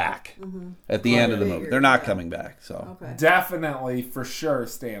coming back at the end of the movie. They're not Yeah. coming back. So Okay. Definitely, for sure,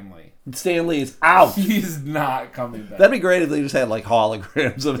 Stanley. Stan Lee is out. He's not coming back. That'd be great if they just had like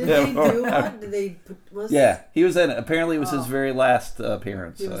holograms of Did they him. do one? Did they? Was Yeah, he was in it. Apparently, it was his very last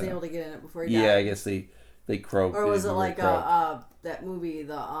appearance. He was so- able to get in it before he died. yeah, I guess they croaked. Or was it they like croaked. that movie,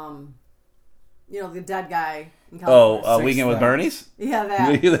 the dead guy in Oh, California? Weekend with Sense. Bernie's? Yeah,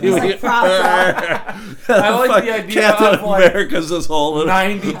 that. He's like propped up. I like the idea Captain of, like, America's this whole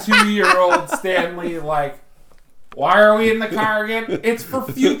 92-year-old Stanley, like, why are we in the car again? It's for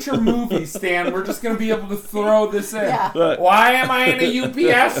future movies, Stan. We're just going to be able to throw this in. Yeah. Why am I in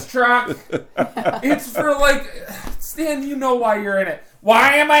a UPS truck? It's for, like, Stan, you know why you're in it.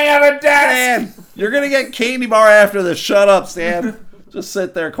 Why am I at a desk? Stan, you're gonna get candy bar after this. Shut up, Stan. Just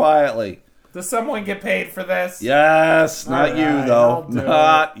sit there quietly. Does someone get paid for this? Yes, not All you right, though. I'll do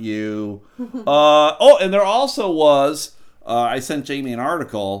Not you. And there also was. I sent Jamie an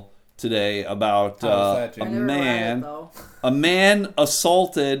article today about How was that, a Jamie? I never read it, man. though. A man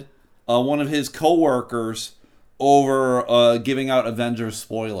assaulted one of his coworkers over giving out Avengers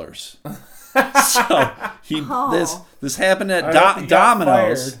spoilers. So this happened at I hope he got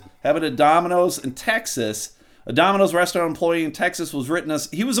Domino's. fired. Happened at Domino's in Texas. A Domino's restaurant employee in Texas was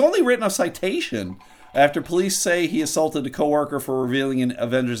he was only written a citation after police say he assaulted a coworker for revealing an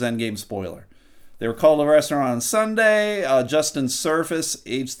Avengers Endgame spoiler. They were called to the restaurant on Sunday. Justin Surface,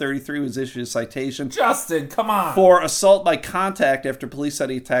 age 33, was issued a citation Justin, come on. for assault by contact after police said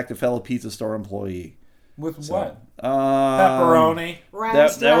he attacked a fellow pizza store employee. With what? Pepperoni.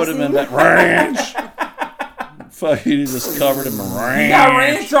 Pepperoni. That would have been that ranch. Fucking just covered in ranch. You got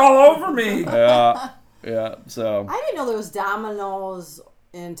ranch all over me. Yeah. So I didn't know there was Domino's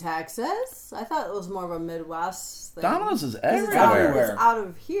in Texas. I thought it was more of a Midwest thing. Domino's is It's everywhere. out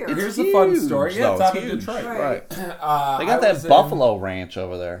of here. Here's a fun Huge, story. Yeah, it's though. out of huge. Detroit. Right. They I got that was Buffalo Ranch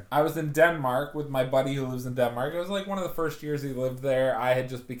over there. I was in Denmark with my buddy who lives in Denmark. It was like one of the first years he lived there. I had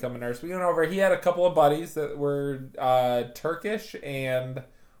just become a nurse. We went over. He had a couple of buddies that were Turkish and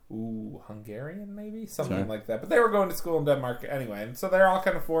Hungarian, maybe? Something Sure. like that. But they were going to school in Denmark anyway. And so they're all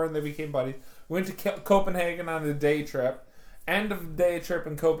kind of foreign. They became buddies. Went to Copenhagen on a day trip. End of day trip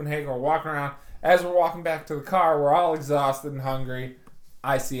in Copenhagen. We're walking around. As we're walking back to the car, we're all exhausted and hungry.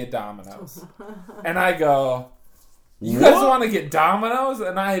 I see a Domino's. And I go, you guys want to get Domino's?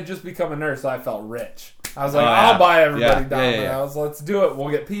 And I had just become a nurse, so I felt rich. I was like, Oh, I'll yeah. buy everybody Yeah, yeah, yeah. Domino's. Let's do it. We'll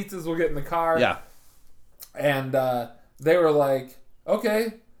get pizzas. We'll get in the car. Yeah. And they were like,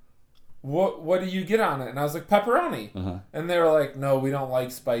 okay, what do you get on it? And I was like, pepperoni. Uh-huh. And they were like, no, we don't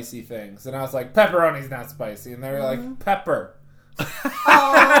like spicy things. And I was like, pepperoni's not spicy. And they were like, pepper. Oh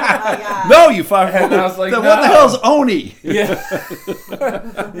my god. No, you fucking. And I was like, then what the no. hell's Oni? Yeah.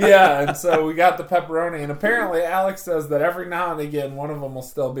 Yeah, and so we got the pepperoni. And apparently Alex says that every now and again, one of them will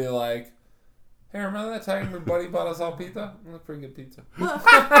still be like, hey, remember that time your buddy bought us all pizza? It was pretty good pizza. So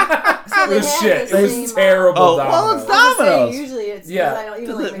It they was had shit. the It same, was terrible. Oh, well, it's Domino's. I was gonna say, Domino's. usually it's Yeah. I don't even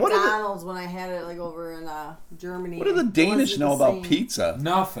Does like it- what are the- McDonald's when I had it like over in Germany. What do the It Danish wasn't know the about same. pizza?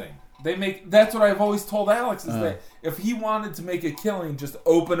 Nothing. They make. That's what I've always told Alex is that if he wanted to make a killing, just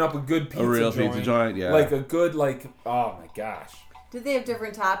open up a good pizza real joint. pizza joint, yeah. Like a good, oh my gosh. Did they have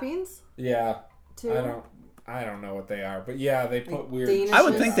different toppings Yeah. too? I don't know what they are, but yeah, they put weird. Danish I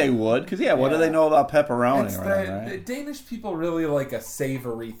would is- think they would, because what do Yeah. they know about pepperoni? It's Right, the right? Danish people really like a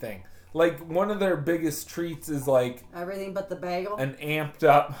savory thing. Like one of their biggest treats is like Everything but the bagel. an amped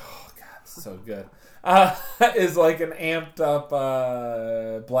up. Oh god, it's so good. Is like an amped up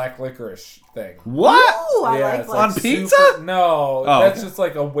black licorice thing. What? Ooh, I Yeah, like it's black. On super- pizza? No, Oh, that's okay. just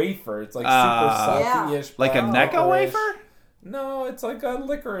like a wafer. It's like Ah. super salty-ish. Like a black Necco licorice. wafer? No, it's like a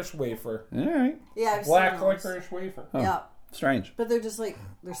licorice wafer. All right. Yeah, I've Black seen those. licorice wafer. Yeah, Strange. but they're just like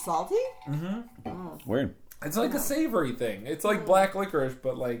they're salty. Weird. It's like a savory thing. It's like black licorice,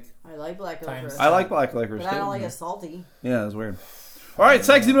 but like I like black Times licorice, I like black licorice, but I too. don't like it salty. Yeah, it's weird. All right,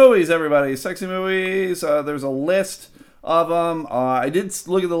 sexy movies, everybody. Sexy movies. There's a list of them. I did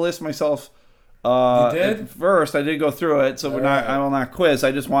look at the list myself. You did? At first, I did go through it, so I will not quiz.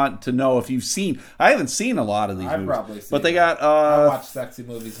 I just want to know if you've seen. I haven't seen a lot of these I've movies, probably seen but they them. got I watch sexy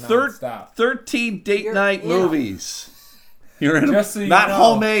movies thir- nonstop. 13 date You're night in. movies. You're in Just so you not know,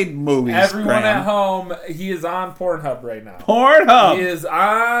 homemade movies. Everyone Graham. at home, he is on Pornhub right now. Pornhub. He is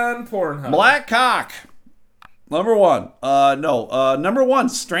on Pornhub. Black Cock. Number one. Number one.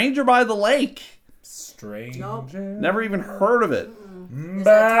 Stranger by the Lake. Stranger. Nope. Never even heard of it. Is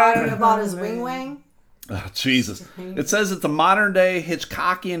that talking about his wing wang? Oh, Jesus. It says it's a modern day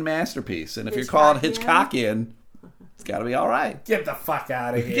Hitchcockian masterpiece. And if you're called Hitchcockian, it's got to be all right. Get the fuck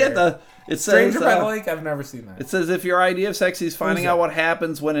out of here. It says, Stranger by the Lake? I've never seen that. it says if your idea of sexy is finding Who's out that? what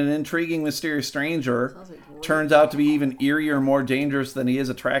happens when an intriguing, mysterious stranger Sounds like great. turns out to be even eerier, more dangerous than he is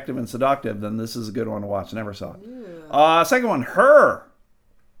attractive and seductive, then this is a good one to watch. Never saw it. Second one, Her.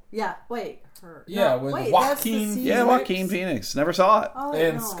 Yeah. Wait. Her. Yeah, No, with wait, Joaquin that's the season. Yeah, Joaquin Phoenix. Never saw it. Oh,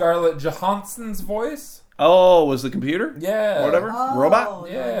 And no. Scarlett Johansson's voice? Oh, was the computer? Yeah. Or whatever? Oh,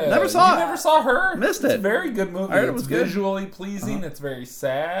 Robot? Yeah. Never saw You it. never saw Her? Missed It's it. a very good movie. I heard it It's was good. visually pleasing. It's very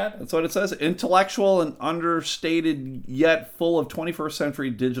sad. That's what it says. Intellectual and understated, yet full of 21st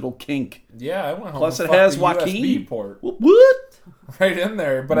century digital kink. Yeah, I went home. Plus, and it has fucked the Joaquin. USB port What? right in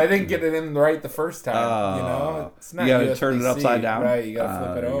there, but I didn't get it in right the first time. You know, it's not You gotta USB-C, turn it upside down. Right, you gotta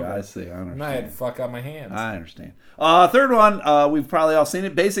flip it over. I see. I And I had to understand. fuck on my hands. I understand. Third one, we've probably all seen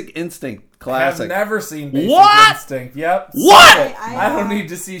it. Basic Instinct. Classic. I've never seen Basic What? Instinct. Yep. What? Skip it. I I don't need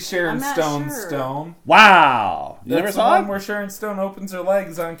to see Sharon I'm not Stone. sure. Stone. Wow. You That's never the saw one it? where Sharon Stone opens her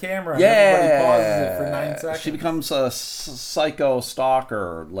legs on camera. And everybody pauses it for 9 seconds. She becomes a psycho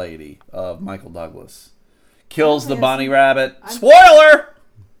stalker lady of Michael Douglas. Kills the Okay, bunny so- rabbit. Spoiler!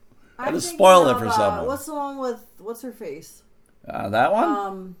 I'm just thinking spoil it of, for someone. What's the one with what's her face? That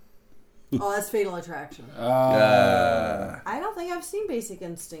one? Oh, that's Fatal Attraction. Yeah. I don't think I've seen Basic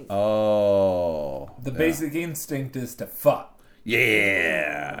Instinct. Oh. The basic instinct is to fuck.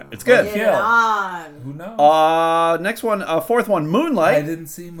 Yeah. It's good. Get kill. it on. Who knows? Next one, fourth one, I Moonlight. didn't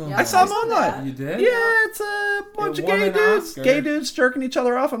see Moonlight. Yeah, I saw I saw Moonlight. that. You did? Yeah, it's a bunch It of won gay an dudes. Oscar. Gay dudes jerking each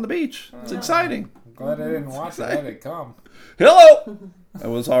other off on the beach. It's exciting. I'm glad I didn't watch it. I had it come. Hello. That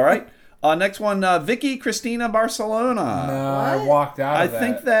was all right. Next one, Vicky Cristina Barcelona. No, I What? walked out I of that.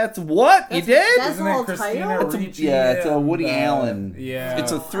 think that's what you did. that's Isn't the it whole Christina title? It's a- Ricci? yeah, it's a and, Woody Allen. Yeah.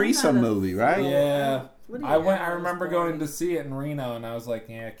 It's a threesome I'm not a movie, right? Yeah. Woody I Allen remember was going boring. to see it in Reno, and I was like,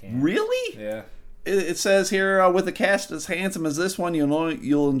 yeah, I can't. Really? Yeah. It says here, with a cast as handsome as this one,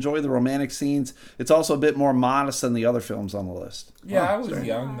 you'll enjoy the romantic scenes. It's also a bit more modest than the other films on the list. Yeah, Oh, I was sorry.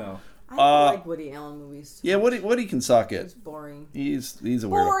 young, though. I don't like Woody Allen movies. Yeah, Woody can suck It's it. boring. He's a weirdo.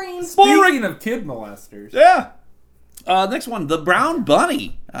 Boring. Speaking of kid molesters, Yeah. Next one, The Brown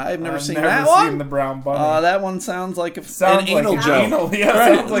Bunny. I've never seen never that seen one. the Brown Bunny. That one sounds like an Sounds like anal an joke. anal, yeah,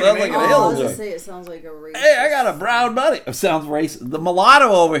 Right, sounds like sounds an like anal an Oh, I anal was gonna joke. say it sounds like a racist. Hey, I got a brown bunny. It sounds racist. The mulatto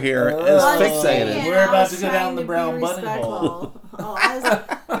over here is fixated. We're about to go down the brown bunny hole. Oh,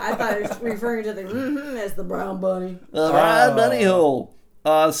 I thought it was referring to the as the brown bunny. The brown bunny hole.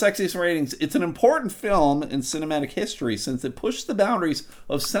 Sexiest ratings. It's an important film in cinematic history since it pushed the boundaries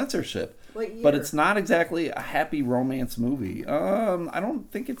of censorship. What year? But it's not exactly a happy romance movie. I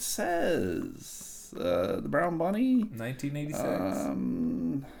don't think it says. The Brown Bunny? 1986.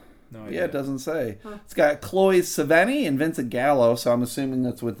 No idea. Yeah, it doesn't say. It's got Chloe Sevigny and Vincent Gallo, so I'm assuming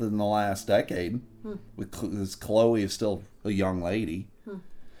that's within the last decade. Because Chloe is still a young lady.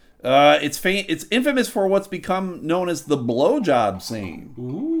 It's infamous for what's become known as the blowjob scene.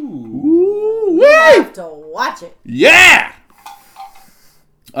 Ooh. I have to watch it. Yeah!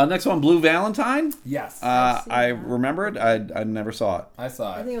 Next one, Blue Valentine. Yes. I remember it. I never saw it. I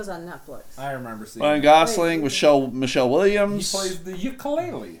saw I it. think it was on Netflix. I remember seeing Ryan it. Gosling, Michelle He Williams. plays the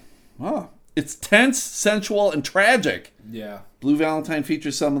ukulele. Oh. It's tense, sensual, and tragic. Yeah. Blue Valentine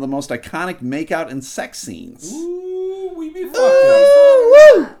features some of the most iconic makeout and sex scenes. Ooh, we be fucking.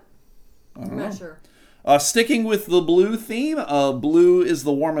 Woo! I'm not sure. Sticking with the blue theme, blue is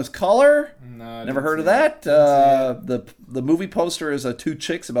the warmest color. No, I Never didn't heard of see that. it. Didn't see The movie poster is two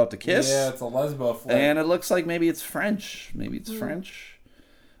chicks about to it. kiss. Yeah, it's a lesbo flick. And it looks like maybe it's French. French.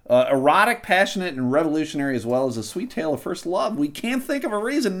 Erotic, passionate, and revolutionary, as well as a sweet tale of first love. We can't think of a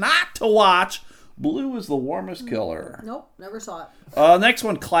reason not to watch Blue is the Warmest Killer. Nope, never saw it. Next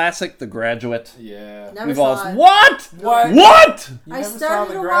one, classic, The Graduate. Yeah. Never We've saw all it. What? What? What? You I never saw started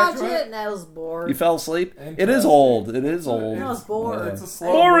The to watch Graduate? it and I was bored. You fell asleep? It is Interesting. old. It is old. I was bored. It's a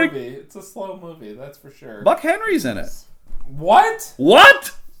slow Boring. movie. It's a slow movie, that's for sure. Buck Henry's in it. What?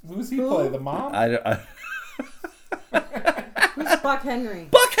 What? Who's he Who? play? The mom? Who's Buck Henry?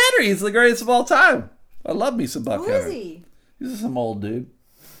 Buck Henry is the greatest of all time. I love me some Buck Who Henry. is he? He's some old dude.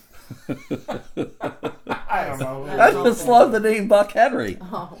 I don't know. I just love the name Buck Henry.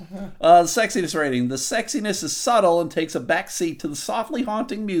 Oh. Sexiness rating. The sexiness is subtle and takes a backseat to the softly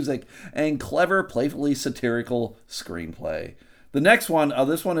haunting music and clever, playfully satirical screenplay. The next one,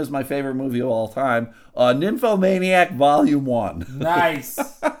 this one is my favorite movie of all time, Nymphomaniac Volume 1. Nice.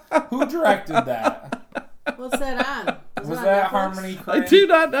 Who directed that? What's that on? Was it on that Netflix? Harmony I Korine? do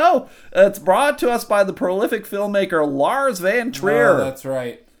not know. It's brought to us by the prolific filmmaker Lars Van Trier. Oh, that's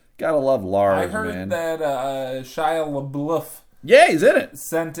right. Gotta love Lars, I heard man. that Shia LaBeouf Yeah, he's in it.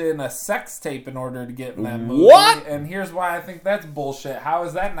 sent in a sex tape in order to get in that movie. What? And here's why I think that's bullshit. How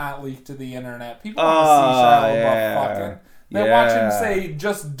is that not leaked to the internet? People want to see Shia LaBeouf yeah. fucking. They watch him Yeah. say,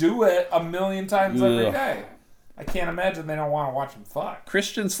 just do it a million times every Ugh. day. I can't imagine they don't want to watch him fuck.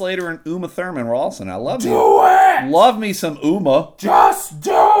 Christian Slater and Uma Thurman were also in it. I love me. Do it! Love me some Uma. Just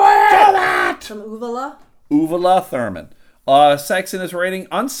do it! Some Uvala? Uvala Thurman. Sexiness rating,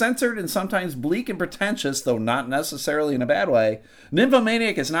 uncensored and sometimes bleak and pretentious, though not necessarily in a bad way.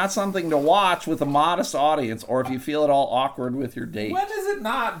 Nymphomaniac is not something to watch with a modest audience or if you feel at all awkward with your date. When is it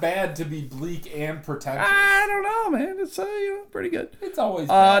not bad to be bleak and pretentious? I don't know, man. It's pretty good. It's always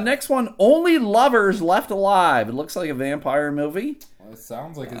bad. Next one, Only Lovers Left Alive. It looks like a vampire movie. Well, it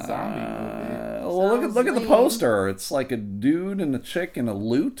sounds like a zombie movie. Well, Sounds look at the lame. poster. It's like a dude and a chick and a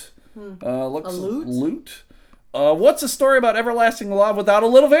lute. Looks A lute? Lute. What's a story about everlasting love without a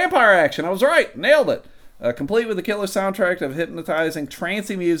little vampire action? I was right. Nailed it. Complete with a killer soundtrack of hypnotizing,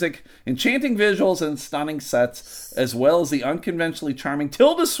 trancy music, enchanting visuals, and stunning sets, as well as the unconventionally charming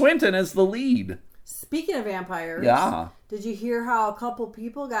Tilda Swinton as the lead. Speaking of vampires, Yeah. did you hear how a couple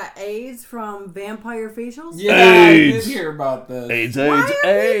people got AIDS from vampire facials? Yeah, AIDS. I did hear about this. AIDS, Why AIDS,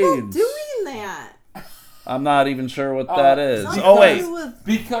 are people AIDS. doing that? I'm not even sure what that is. Something Oh, to wait. do with-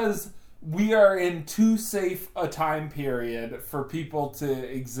 Because we are in too safe a time period for people to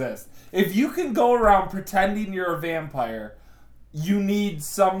exist. If you can go around pretending you're a vampire, you need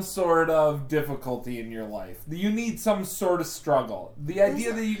some sort of difficulty in your life. You need some sort of struggle. The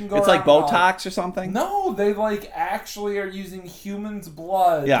idea that you can go It's like around Botox or something? No, they actually are using humans'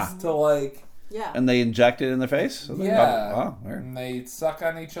 blood Yeah. to Yeah. And they inject it in their face? So they- yeah. Oh, weird. And they suck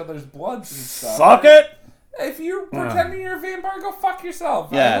on each other's bloods and stuff. Suck it! If you're pretending you're a vampire, go fuck yourself.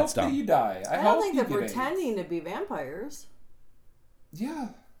 Yeah, I hope it's dumb. that you die. I I hope don't think you they're get AIDS. pretending to be vampires. Yeah.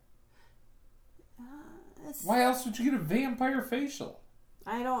 It's- Why else would you get a vampire facial?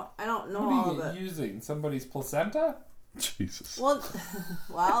 I don't know What all are of you it. using? Somebody's placenta? Jesus. Well,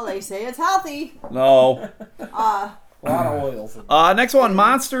 well, they say it's healthy. No. A lot of oils. In there. Next one,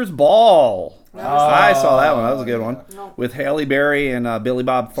 Monsters Ball. Never I saw that one. That was a good one. No. With Halle Berry and Billy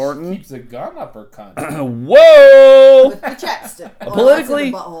Bob Thornton. Keeps a gun up her cunt. Whoa! With the chapstick. A politically, Well, that's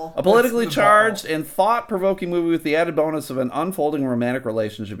in the butthole. a politically That's the charged and thought-provoking movie with the added bonus of an unfolding romantic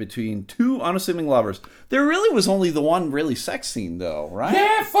relationship between two unassuming lovers. There really was only the one really sex scene, though, right?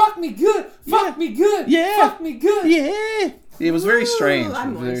 Yeah, fuck me good. Fuck me good. Yeah. Fuck me good. Yeah. It was very strange.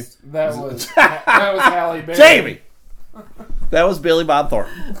 I'm It was very- moist. That was Halle Berry. Jamie! That was Billy Bob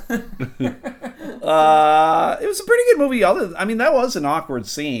Thornton. It was a pretty good movie. That was an awkward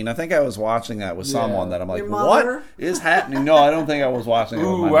scene. I think I was watching that with someone that I'm like, Your mother? what is happening? No, I don't think I was watching it with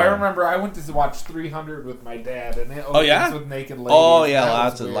my Ooh, mom. I remember I went to watch 300 with my dad, and it yeah? opens with naked ladies. Oh, yeah,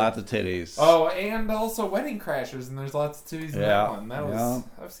 That was weird. lots of titties. Oh, and also Wedding Crashers, and there's lots of titties in that one.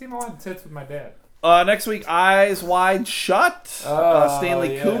 I've seen a lot of tits with my dad. Next week, Eyes Wide Shut.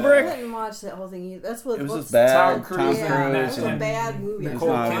 Stanley yeah. I Kubrick. didn't watch that whole thing either. That's what It was what's just bad. Tom Cruise Yeah, and it was a and bad movie. Nicole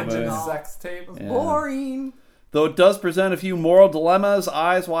It's not Kidman's good. sex tape. It was Yeah. boring. Though it does present a few moral dilemmas,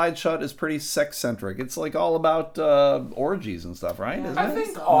 Eyes Wide Shut is pretty sex-centric. It's like all about orgies and stuff, right? Yeah. Isn't I it?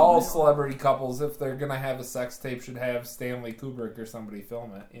 think so. all celebrity couples, if they're gonna have a sex tape, should have Stanley Kubrick or somebody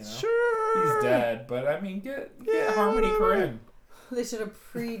film it. You know, Sure. he's dead, but I mean, get Yeah, Harmony whatever. Korine. They should have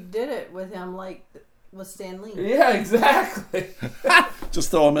pre-did it with him, like with Stan Lee. Yeah, exactly.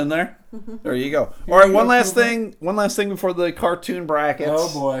 Just throw them in there. There you go. All right, one last thing before the cartoon brackets.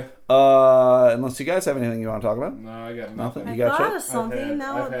 Oh boy. Unless you guys have anything you want to talk about. No, I got Nothing. nothing. I You got thought shit? of something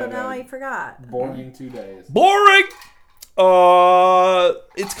I've had now a- I forgot. Boring 2 days. Boring.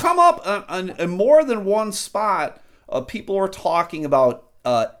 It's come up in more than one spot. People are talking about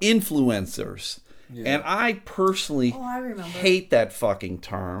influencers, and I personally Oh, I remember. hate that fucking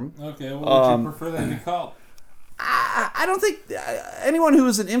term. Okay, what would you prefer that to be called? I don't think anyone who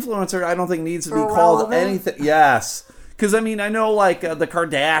is an influencer, I don't think needs to be called Irrelevant? anything. Yes. Because, I mean, I know, like, the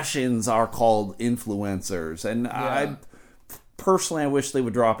Kardashians are called influencers, and I personally, I wish they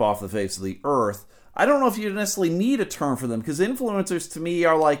would drop off the face of the earth. I don't know if you necessarily need a term for them, because influencers, to me,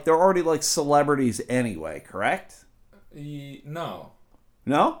 are like, they're already, like, celebrities anyway, correct? No.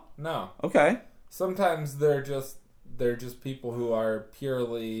 No? No. Okay. Sometimes they're just people who are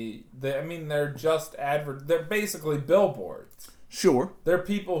purely. They're just they're basically billboards. Sure. They're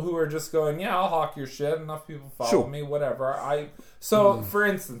people who are just going, yeah, I'll hawk your shit. Enough people follow Sure. me, whatever. For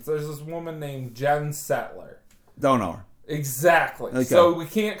instance, there's this woman named Jen Settler. Don't know her. Exactly. Okay. So we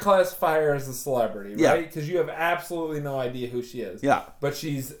can't classify her as a celebrity, Yeah. right? Because you have absolutely no idea who she is. Yeah. But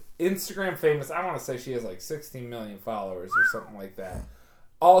she's Instagram famous. I want to say she has like 16 million followers or something like that.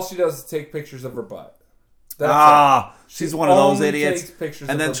 All she does is take pictures of her butt. That's it. She's She one of those only idiots. takes pictures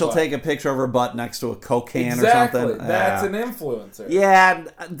And of then her she'll butt. take a picture of her butt next to a Coke can Exactly. or something. That's Yeah. an influencer. Yeah,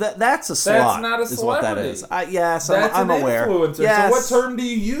 that's a slut. not a is what that celebrity. is. Yes, That's I'm an aware. influencer. Yes. So what term do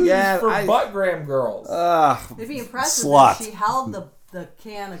you use for buttgram girls? It'd be impressive Slut. if she held the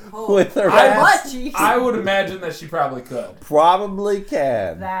can of Coke With her butt ass. cheeks. I would imagine that she probably could. Probably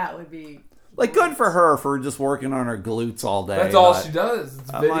can. That would be Like, good for her for just working on her glutes all day. That's all but- she does.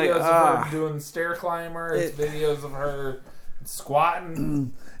 It's I'm videos like, of her doing stair climber. It's videos of her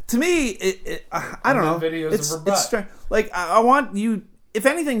squatting. To me, I don't know. then videos of It's her butt. like I want you. If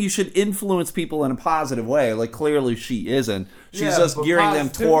anything, you should influence people in a positive way. Like, clearly she isn't. She's Yeah, just but gearing them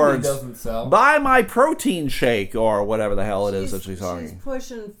positivity towards doesn't sell. buy my protein shake or whatever the hell it is that she's talking. She's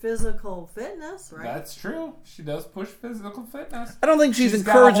pushing physical fitness, right? That's true. She does push physical fitness. I don't think she's She's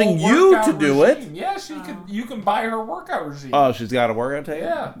got a encouraging whole you workout to do regime. it. Yeah, she could. You can buy her workout regime. Oh, she's got a workout tape?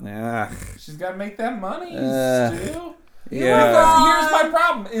 Yeah. Yeah. She's got to make that money, Stu. Yeah. Here's my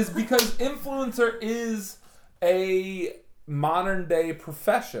problem: is because influencer is a modern day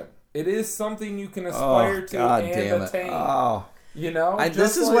profession. It is something you can aspire to God and damn it. attain. Oh. You know,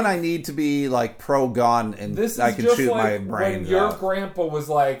 This is when I need to be like pro gun and This I is can just shoot my like brains when your out. grandpa was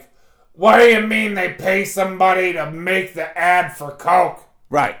like, "What do you mean they pay somebody to make the ad for Coke?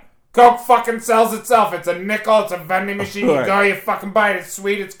 Right. Coke fucking sells itself. It's a nickel. It's a vending machine. You Right. go, you fucking buy it. It's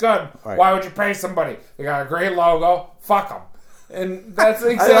sweet. It's good. Right. Why would you pay somebody? They got a great logo. Fuck them." And that's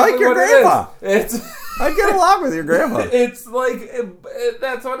exactly like your what grandpa. it is. I get along with your grandma. It's like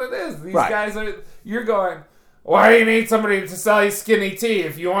that's what it is. These Right. guys are. You're going. Why do you need somebody to sell you skinny tea?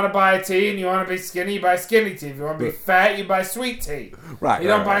 If you want to buy tea and you want to be skinny, you buy skinny tea. If you want to be fat, you buy sweet tea. Right. You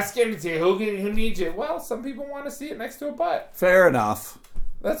don't buy right. skinny tea. Who needs it? Well, some people want to see it next to a butt. Fair enough.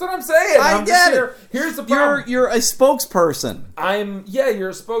 That's what I'm saying. I I'm get just it. here. Here's the problem. You're a spokesperson. You're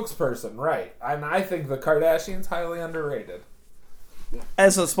a spokesperson, right? And I think the Kardashians highly underrated.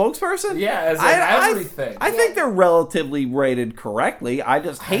 As a spokesperson? Yeah, as in everything. I think they're relatively rated correctly. I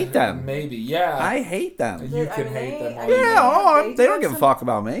just hate them. Maybe, yeah. I hate them. You I can mean, hate them. they- all I you mean, Yeah, want. they don't have give a some- fuck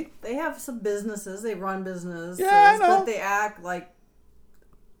about me. They have some businesses. They run businesses. Yeah, I know. But they act like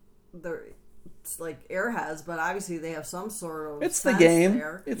they're like airheads. But obviously they have some sort of It's the sense game.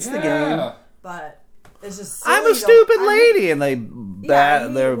 there. It's the game. But it's just I'm silly a stupid I mean, lady, and they Yeah,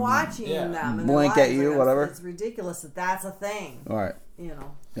 they're watching Yeah. them and blink their at lives, you, and whatever. It's ridiculous that that's a thing. all right. You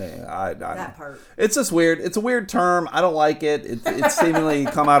know I that part. It's just weird. It's a weird term. I don't like it. It's seemingly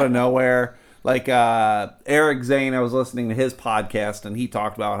come out of nowhere. Like Eric Zane, I was listening to his podcast, and he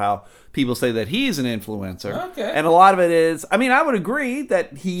talked about how people say that he's an influencer. Okay. And a lot of it is, I mean, I would agree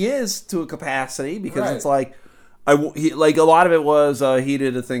that he is to a capacity, because Right. it's like, like a lot of it was he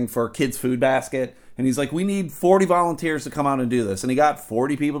did a thing for Kids Food Basket, and he's like, we need 40 volunteers to come out and do this, and he got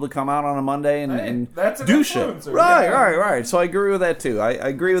 40 people to come out on a Monday and, Hey, and that's an do shit. influencer, Right, yeah. right. So I agree with that too. I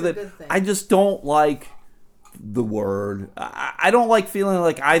agree with It's a it. good thing. I just don't like the word. I don't like feeling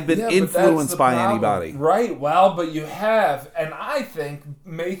like I've been Yeah, but that's influenced the by problem. anybody. Right, well, but you have, and I think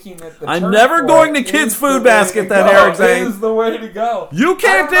making it the I'm term never for going it to Kids is Food the way Basket to then, go. Eric Zane. Is the way to go. You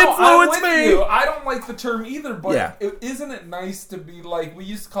can't I don't know, influence I'm with me. you. I don't like the term either, but Yeah. isn't it nice to be like, we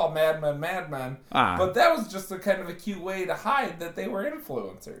used to call Mad Men, Ah. but that was just a kind of a cute way to hide that they were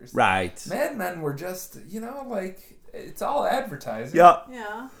influencers. Right. Mad Men were just, like, it's all advertising. Yeah.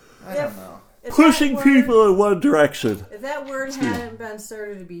 Yeah. I don't know. If Pushing that word- people in one direction. If that word hadn't been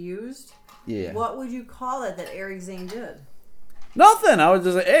started to be used, Yeah. what would you call it that Eric Zane did? Nothing. I would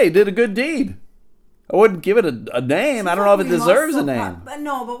just say, hey, did a good deed. I wouldn't give it a name. I don't know if it We must deserves a have name.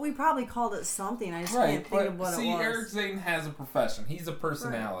 but we probably called it something. I just Right, can't think but of what see, it was. Eric Zane has a profession. He's a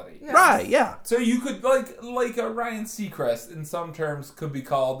personality. Yeah. Right, yeah. So you could, like a Ryan Seacrest, in some terms, could be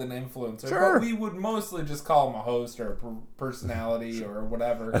called an influencer. Sure. But we would mostly just call him a host or a personality or I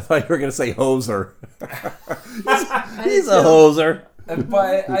whatever. thought you were going to say hoser. I He's did a too. hoser.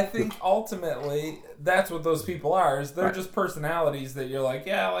 But I think ultimately, that's what those people are. Is they're just personalities that you're like,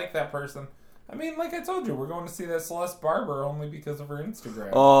 yeah, I like that person. I mean, like I told you, we're going to see that Celeste Barber only because of her Instagram.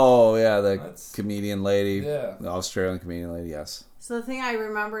 Oh, yeah, the That's- comedian lady. Yeah. The Australian comedian lady, yes. So the thing I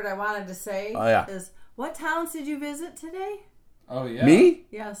remembered I wanted to say Oh, yeah. is, what towns did you visit today? Oh, yeah. Me?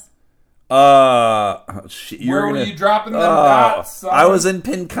 Yes. Where were you dropping them dots? Son? I was in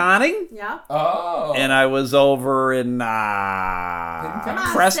Pinconning, Yeah. Oh. and I was over in Come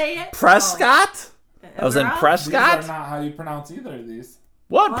on, Pres- say it. Prescott. I was in Ever out? These are Prescott. not how you pronounce either of these.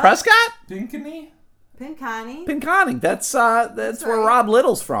 What? What? Prescott? Pinconning? Pinconning. Pinconning. That's where right. Rob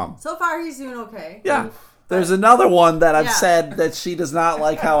Little's from. So far, he's doing okay. Yeah. There's another one that I've Yeah. said that she does not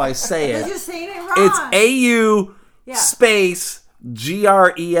like how I say Because it. you're saying it wrong. It's AU Yeah. space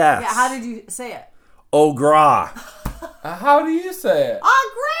GRES. Yeah, how did you say it? Ogra. How do you say it?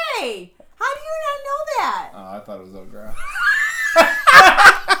 Oh, Gray! How do you not know that? Oh, I thought it was Ogra.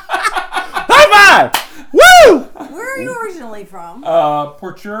 High five! Woo! Where are you originally from?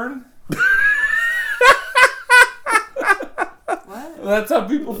 Porturin? What? That's how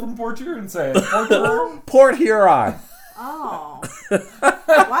people from Porturin say it. Porturin? Port Huron. Oh. Why do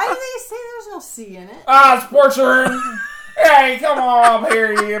they say there's no C in it? Ah, it's Porturin! Hey, come on up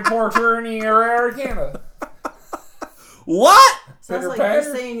here, you Porturin, you're Canada. What? Sounds Peter like Pan?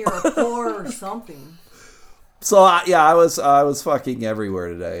 you're saying you're a poor or something. So I was fucking everywhere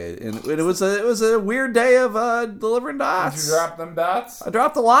today, and it was a weird day of delivering Did dots. you drop them dots? I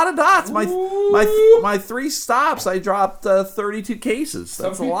dropped a lot of dots. Ooh. My 3 stops. I dropped 32 cases. Some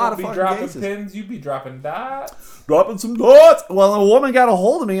That's a people lot of be fucking dropping cases. pins, you be dropping dots. Dropping some dots. Well, a woman got a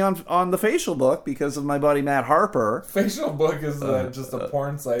hold of me on the facial book because of my buddy Matt Harper. Facial book is just a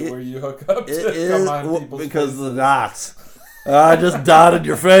porn site where you hook up to come on people's because of faces. the dots. I just dotted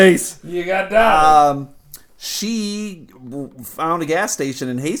your face. You got dots. She found a gas station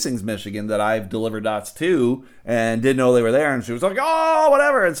in Hastings, Michigan that I've delivered dots to and didn't know they were there. And she was like, oh,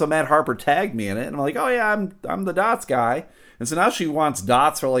 whatever. And so Matt Harper tagged me in it. And I'm like, oh, yeah, I'm the dots guy. And so now she wants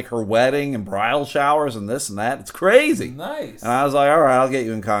dots for like her wedding and bridal showers and this and that. It's crazy. Nice. And I was like, all right, I'll get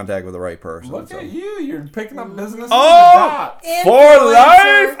you in contact with the right person. Look So- at you. You're picking up business Oh! with the dots. For Influencer.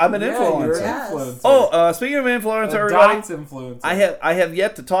 life! I'm an Yeah, influencer. you're an Yes. influencer. Oh, speaking of influencer, a everybody, dots influencer. I have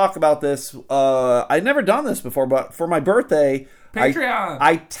yet to talk about this. I'd never done this before, but for my birthday, Patreon.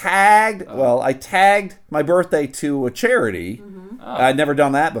 I tagged my birthday to a charity. I'd never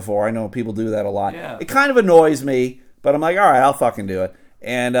done that before. I know people do that a lot. Yeah. It kind of annoys me, but I'm like, all right, I'll fucking do it.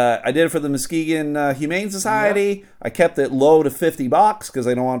 And I did it for the Muskegon Humane Society. I kept it low to $50 because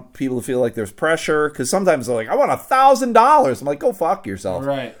I don't want people to feel like there's pressure. Because sometimes they're like, I want $1,000. I'm like, go fuck yourself.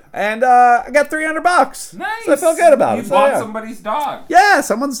 Right. And I got $300. Nice. So I felt good about you it. You So, bought yeah. somebody's dog. Yeah,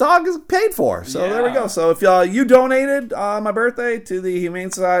 someone's dog is paid for. So there we Yeah. go. So if you donated my birthday to the Humane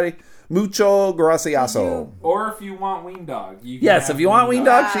Society, mucho graciaso. Or if you want Ween Dog. You can Yes, have if you want Ween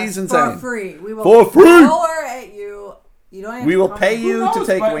Dog, Yes, she's insane. For free. We will For free. throw her at you. You don't have We to will come pay in. you Who to knows,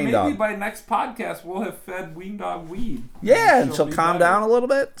 take but Ween maybe Dog. by next podcast we'll have fed Ween Dog weed. Yeah, and she'll be calm better. down a little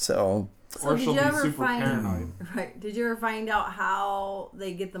bit. So Or did she'll you be ever super find paranoid. right? Did you ever find out how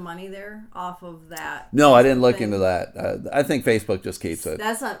they get the money there off of that? no, I didn't look thing? into that. I think Facebook just keeps it.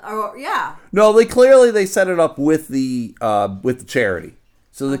 That's not. Oh, yeah. No, they clearly set it up with the charity.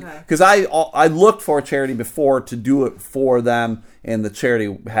 So Okay. because I looked for a charity before to do it for them, and the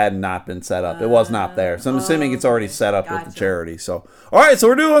charity had not been set up. It was not there. So I'm assuming it's already set up with the Gotcha. charity. So all right, so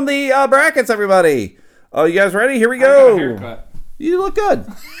we're doing the brackets, everybody. Oh, you guys ready? Here we I got a go. haircut. You look good.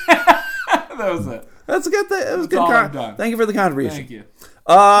 That was it. That's a good thing. It was good. all I'm done. Thank you for the contribution. Thank you.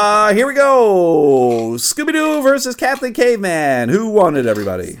 Here we go. Scooby-Doo versus Captain Caveman. Who won it,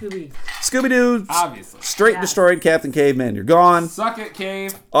 everybody? Scooby. Scooby-Doo Obviously. straight Yes. destroyed Captain Caveman. You're gone. Suck it,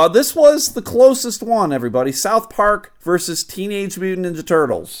 Cave. This was the closest one, everybody. South Park versus Teenage Mutant Ninja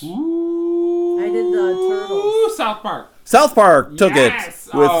Turtles. Ooh. I did the turtles. South Park. South Park took Yes!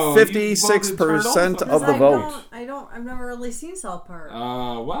 it with Oh, you 56% voted of the vote. I've never really seen South Park.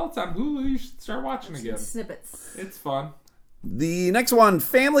 Well, it's on Hulu. You should start watching again. Snippets. It's fun. The next one,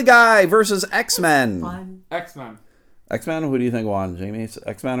 Family Guy versus X-Men. Fun. X-Men. X-Men, who do you think won, Jamie?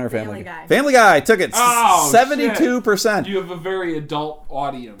 X-Men or Family Family Guy. Family Guy took it. Oh, 72%. You have a very adult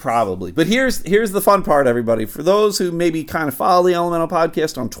audience. Probably. But here's the fun part, everybody. For those who maybe kind of follow the Elemental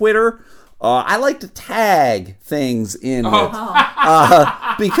Podcast on Twitter, I like to tag things in it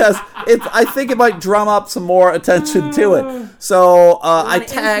because I think it might drum up some more attention to it. So I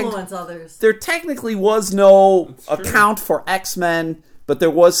tagged. Influence others. There technically was no That's true. account for X-Men, but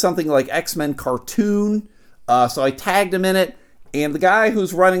there was something like X-Men cartoon. So I tagged him in it. And the guy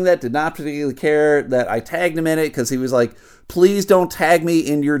who's running that did not particularly care that I tagged him in it because he was like, please don't tag me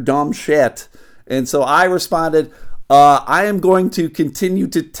in your dumb shit. And so I responded, I am going to continue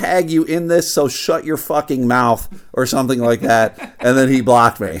to tag you in this, so shut your fucking mouth or something like that. And then he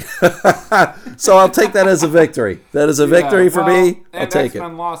blocked me. So I'll take that as a victory. That is a victory for me. I'll and take it.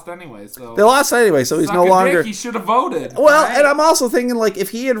 X-Men lost anyway, so. They lost anyway, so he's Suck no a longer... dick, he should have voted. Well, Right? and I'm also thinking, like, if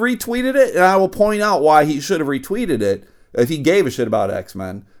he had retweeted it, and I will point out why he should have retweeted it, if he gave a shit about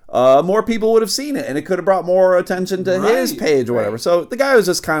X-Men, more people would have seen it, and it could have brought more attention to his Right, page or whatever. So the guy was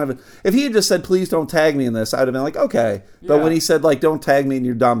just kind of... If he had just said, please don't tag me in this, I'd have been like, okay. But Yeah. when he said, like, don't tag me in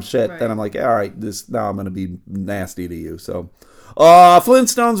your dumb shit, Right. then I'm like, all right, now I'm going to be nasty to you. So,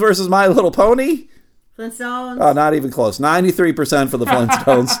 Flintstones versus My Little Pony? Flintstones. Not even close. 93% for the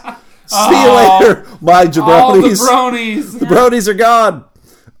Flintstones. See you later, my All the jabronis. bronies. The bronies are gone.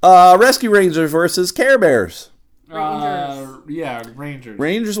 Rescue Rangers versus Care Bears. Yeah, Rangers.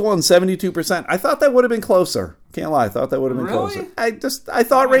 Rangers won 72%. I thought that would have been closer. Can't lie. I thought that would have been Really? closer. I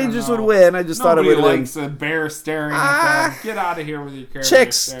thought I don't Rangers know. would win. I just thought it Nobody would have been. likes a bear staring at them. Get out of here with your Care Bears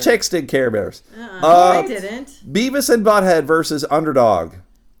Chicks stare. did Care Bears. I didn't. Beavis and Butthead versus Underdog.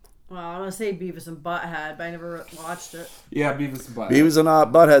 Well, I'm gonna say Beavis and Butthead, but I never watched it. Yeah, Beavis and Butthead. Beavis and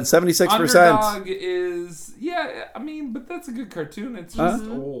Butthead, 76%. Underdog is but that's a good cartoon. It's just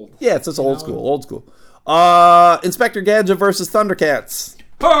old. Yeah, it's just old school. Inspector Gadget versus Thundercats.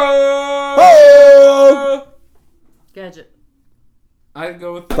 Oh! Gadget. I'd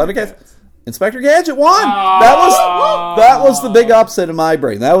go with Thundercats. Inspector Gadget won. Oh. That was the big upset in my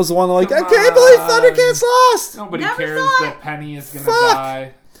brain. That was the one like, Come I can't believe on. Thundercats lost. Nobody Never cares thought. that Penny is gonna Fuck.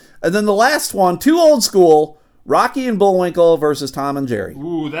 die. And then the last one, too old school, Rocky and Bullwinkle versus Tom and Jerry.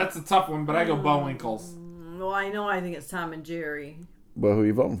 Ooh, that's a tough one, but I go Bullwinkles. Well, I think it's Tom and Jerry. Well, who are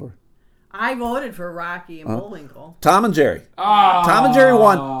you voting for? I voted for Rocky and Bullwinkle. Tom and Jerry. Oh. Tom and Jerry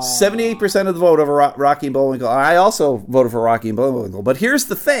won 78% of the vote over Rocky and Bullwinkle. I also voted for Rocky and Bullwinkle. But here's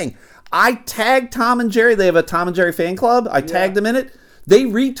the thing. I tagged Tom and Jerry. They have a Tom and Jerry fan club. I tagged them in it. They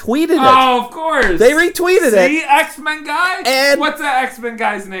retweeted it. Oh, of course. They retweeted it. See, X-Men guy? And- What's that X-Men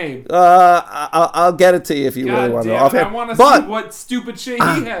guy's name? I'll get it to you if you really God want to know. damn it, offhand. I want to But see what stupid shit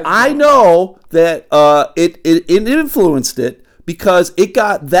he has. I know that it influenced it because it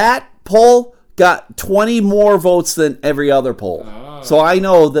got that poll got 20 more votes than every other poll. So I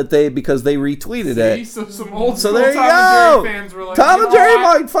know that because they retweeted See, it. so some old So school there you Tom go. and Jerry fans were like, Tom you and know Jerry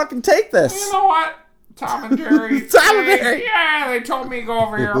what? might fucking take this. You know what? Tom and Jerry. Tom and Jerry. Yeah, they told me to go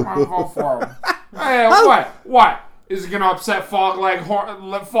over here and I'm gonna vote for them. Hey, what? Is it gonna upset Foghorn Leghorn?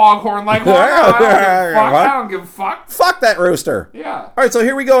 I don't give a fuck. Fuck that rooster. Yeah. All right, so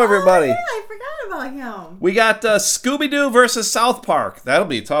here we go, everybody. Yeah, I forgot about him. We got Scooby-Doo versus South Park. That'll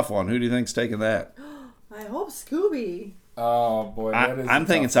be a tough one. Who do you think's taking that? I hope Scooby. Oh boy, that is. I'm a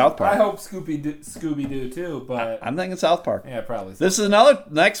thinking tough South one. Park. I hope Scooby Doo too, but I'm thinking South Park. yeah, probably. This is another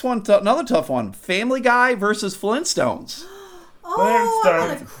tough one. Family Guy versus Flintstones. Oh, I'm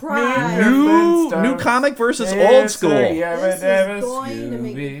gonna Flintstones. cry. New Flintstones. comic versus old Yes, school. sir, yeah, This but is going to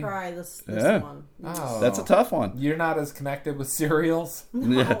make me Scooby. cry. This Yeah. one. Oh. That's a tough one. You're not as connected with cereals.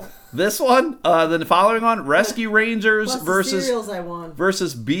 Yeah. This one, then following on, Rescue Rangers Plus the versus cereals I won.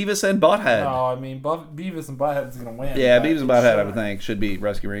 Beavis and Butthead. No, I mean Beavis and Butthead's gonna win. Yeah, but Beavis and it Butthead, I should. would think, should beat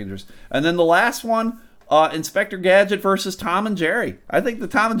Rescue Rangers. And then the last one, Inspector Gadget versus Tom and Jerry. I think the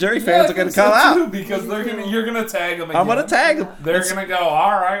Tom and Jerry fans are going to come out. Because you're going to tag them again. I'm going to tag them. They're going to go,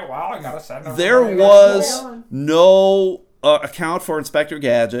 all right, well, I got to send them. There was no account for Inspector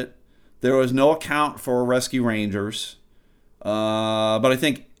Gadget. There was no account for Rescue Rangers. But I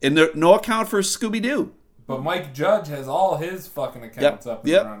think, and there no account for Scooby-Doo. But Mike Judge has all his fucking accounts up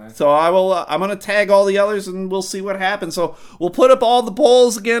and running. So I'm going to tag all the others, and we'll see what happens. So we'll put up all the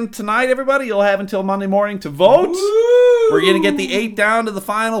polls again tonight, everybody. You'll have until Monday morning to vote. Woo! We're going to get the 8 down to the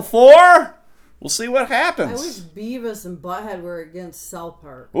final 4. We'll see what I happens. wish Beavis and Butthead were against South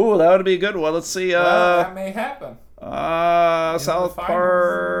Park. Ooh, that would be a good one. Let's see. That may happen. South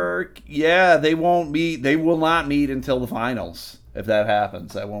Park. Yeah, they won't meet. They will not meet until the finals. If that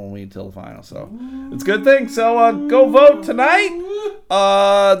happens, that won't meet until the finals. So it's a good thing. So go vote tonight.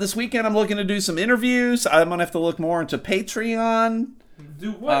 This weekend, I'm looking to do some interviews. I'm gonna have to look more into Patreon.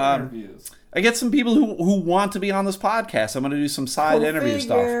 Do what interviews? I get some people who want to be on this podcast. I'm gonna do some side interview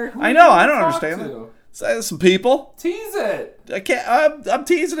stuff. Who I know. I don't talk understand to? it. So, some people. Tease it. I can't. I'm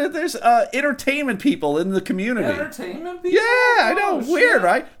teasing it. There's entertainment people in the community. Entertainment people? Yeah, I know. Oh, Weird, shit.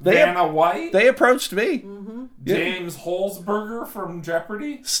 right? Vanna White? They approached me. James Holzberger from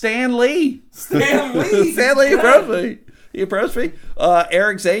Jeopardy? Stan Lee. Stan Lee. Stan Lee approached me. He approached me.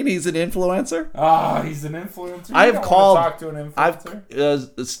 Eric Zane, he's an influencer. He's an influencer. I've don't called. wanna talk to an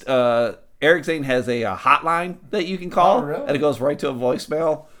influencer. Eric Zane has a hotline that you can call, Oh, really? and it goes right to a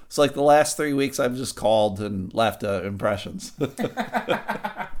voicemail. It's like the last 3 weeks I've just called and left impressions.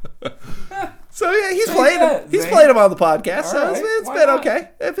 So yeah, he's played him. He's played him on the podcast, so All right. it's Why been not? okay.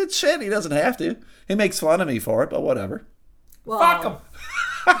 If it's shit, he doesn't have to. He makes fun of me for it, but whatever. Well, Fuck him.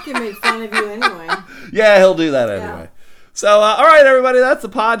 he can make fun of you anyway. Yeah, he'll do that anyway. So, all right, everybody, that's the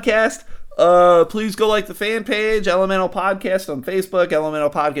podcast. Please go like the fan page, Elemental Podcast on Facebook, Elemental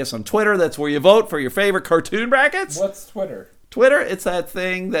Podcast on Twitter. That's where you vote for your favorite cartoon brackets. What's Twitter? Twitter, it's that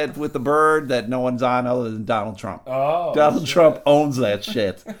thing that with the bird that no one's on other than Donald Trump. Oh, Donald shit. Trump owns that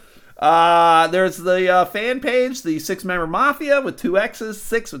shit. There's the fan page, the 6-member Mafia with 2 X's,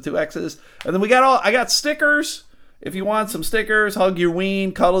 6 with 2 X's. And then I got stickers. If you want some stickers, hug your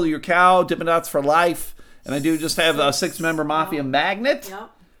ween, cuddle your cow, Dippin' Dots for life. And I do just have a 6-member Mafia magnet.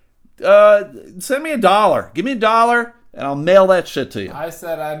 Yep. Send me $1. Give me $1, and I'll mail that shit to you. I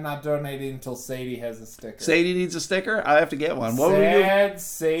said I'm not donating until Sadie has a sticker. Sadie needs a sticker? I have to get one. What would we do?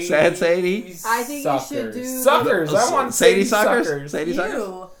 Sadie. Sad Sadie? I think you should do Suckers. I want Sadie Sadie suckers? suckers. Sadie suckers?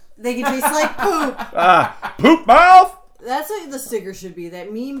 Ew. They can taste like poop. Poop mouth? That's what the sticker should be.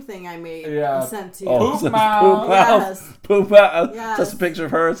 That meme thing I made Yeah. and sent to you. Oh, Poop it says mouth. Poop mouth. Yes. Poop mouth. Yes. Just a picture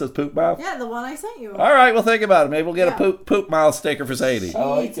of her. It says poop mouth. Yeah, the one I sent you. All right, we'll think about it. Maybe we'll get Yeah. a poop mouth sticker for Sadie. I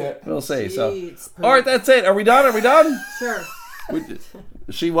like it. We'll see. So, She eats poop. all right, that's it. Are we done? Sure.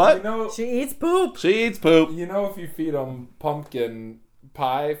 She what? You know, She eats poop. She eats poop. if you feed them pumpkin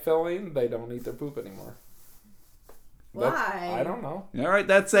pie filling, they don't eat their poop anymore. Why? I don't know. All right,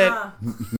 that's it. Ah.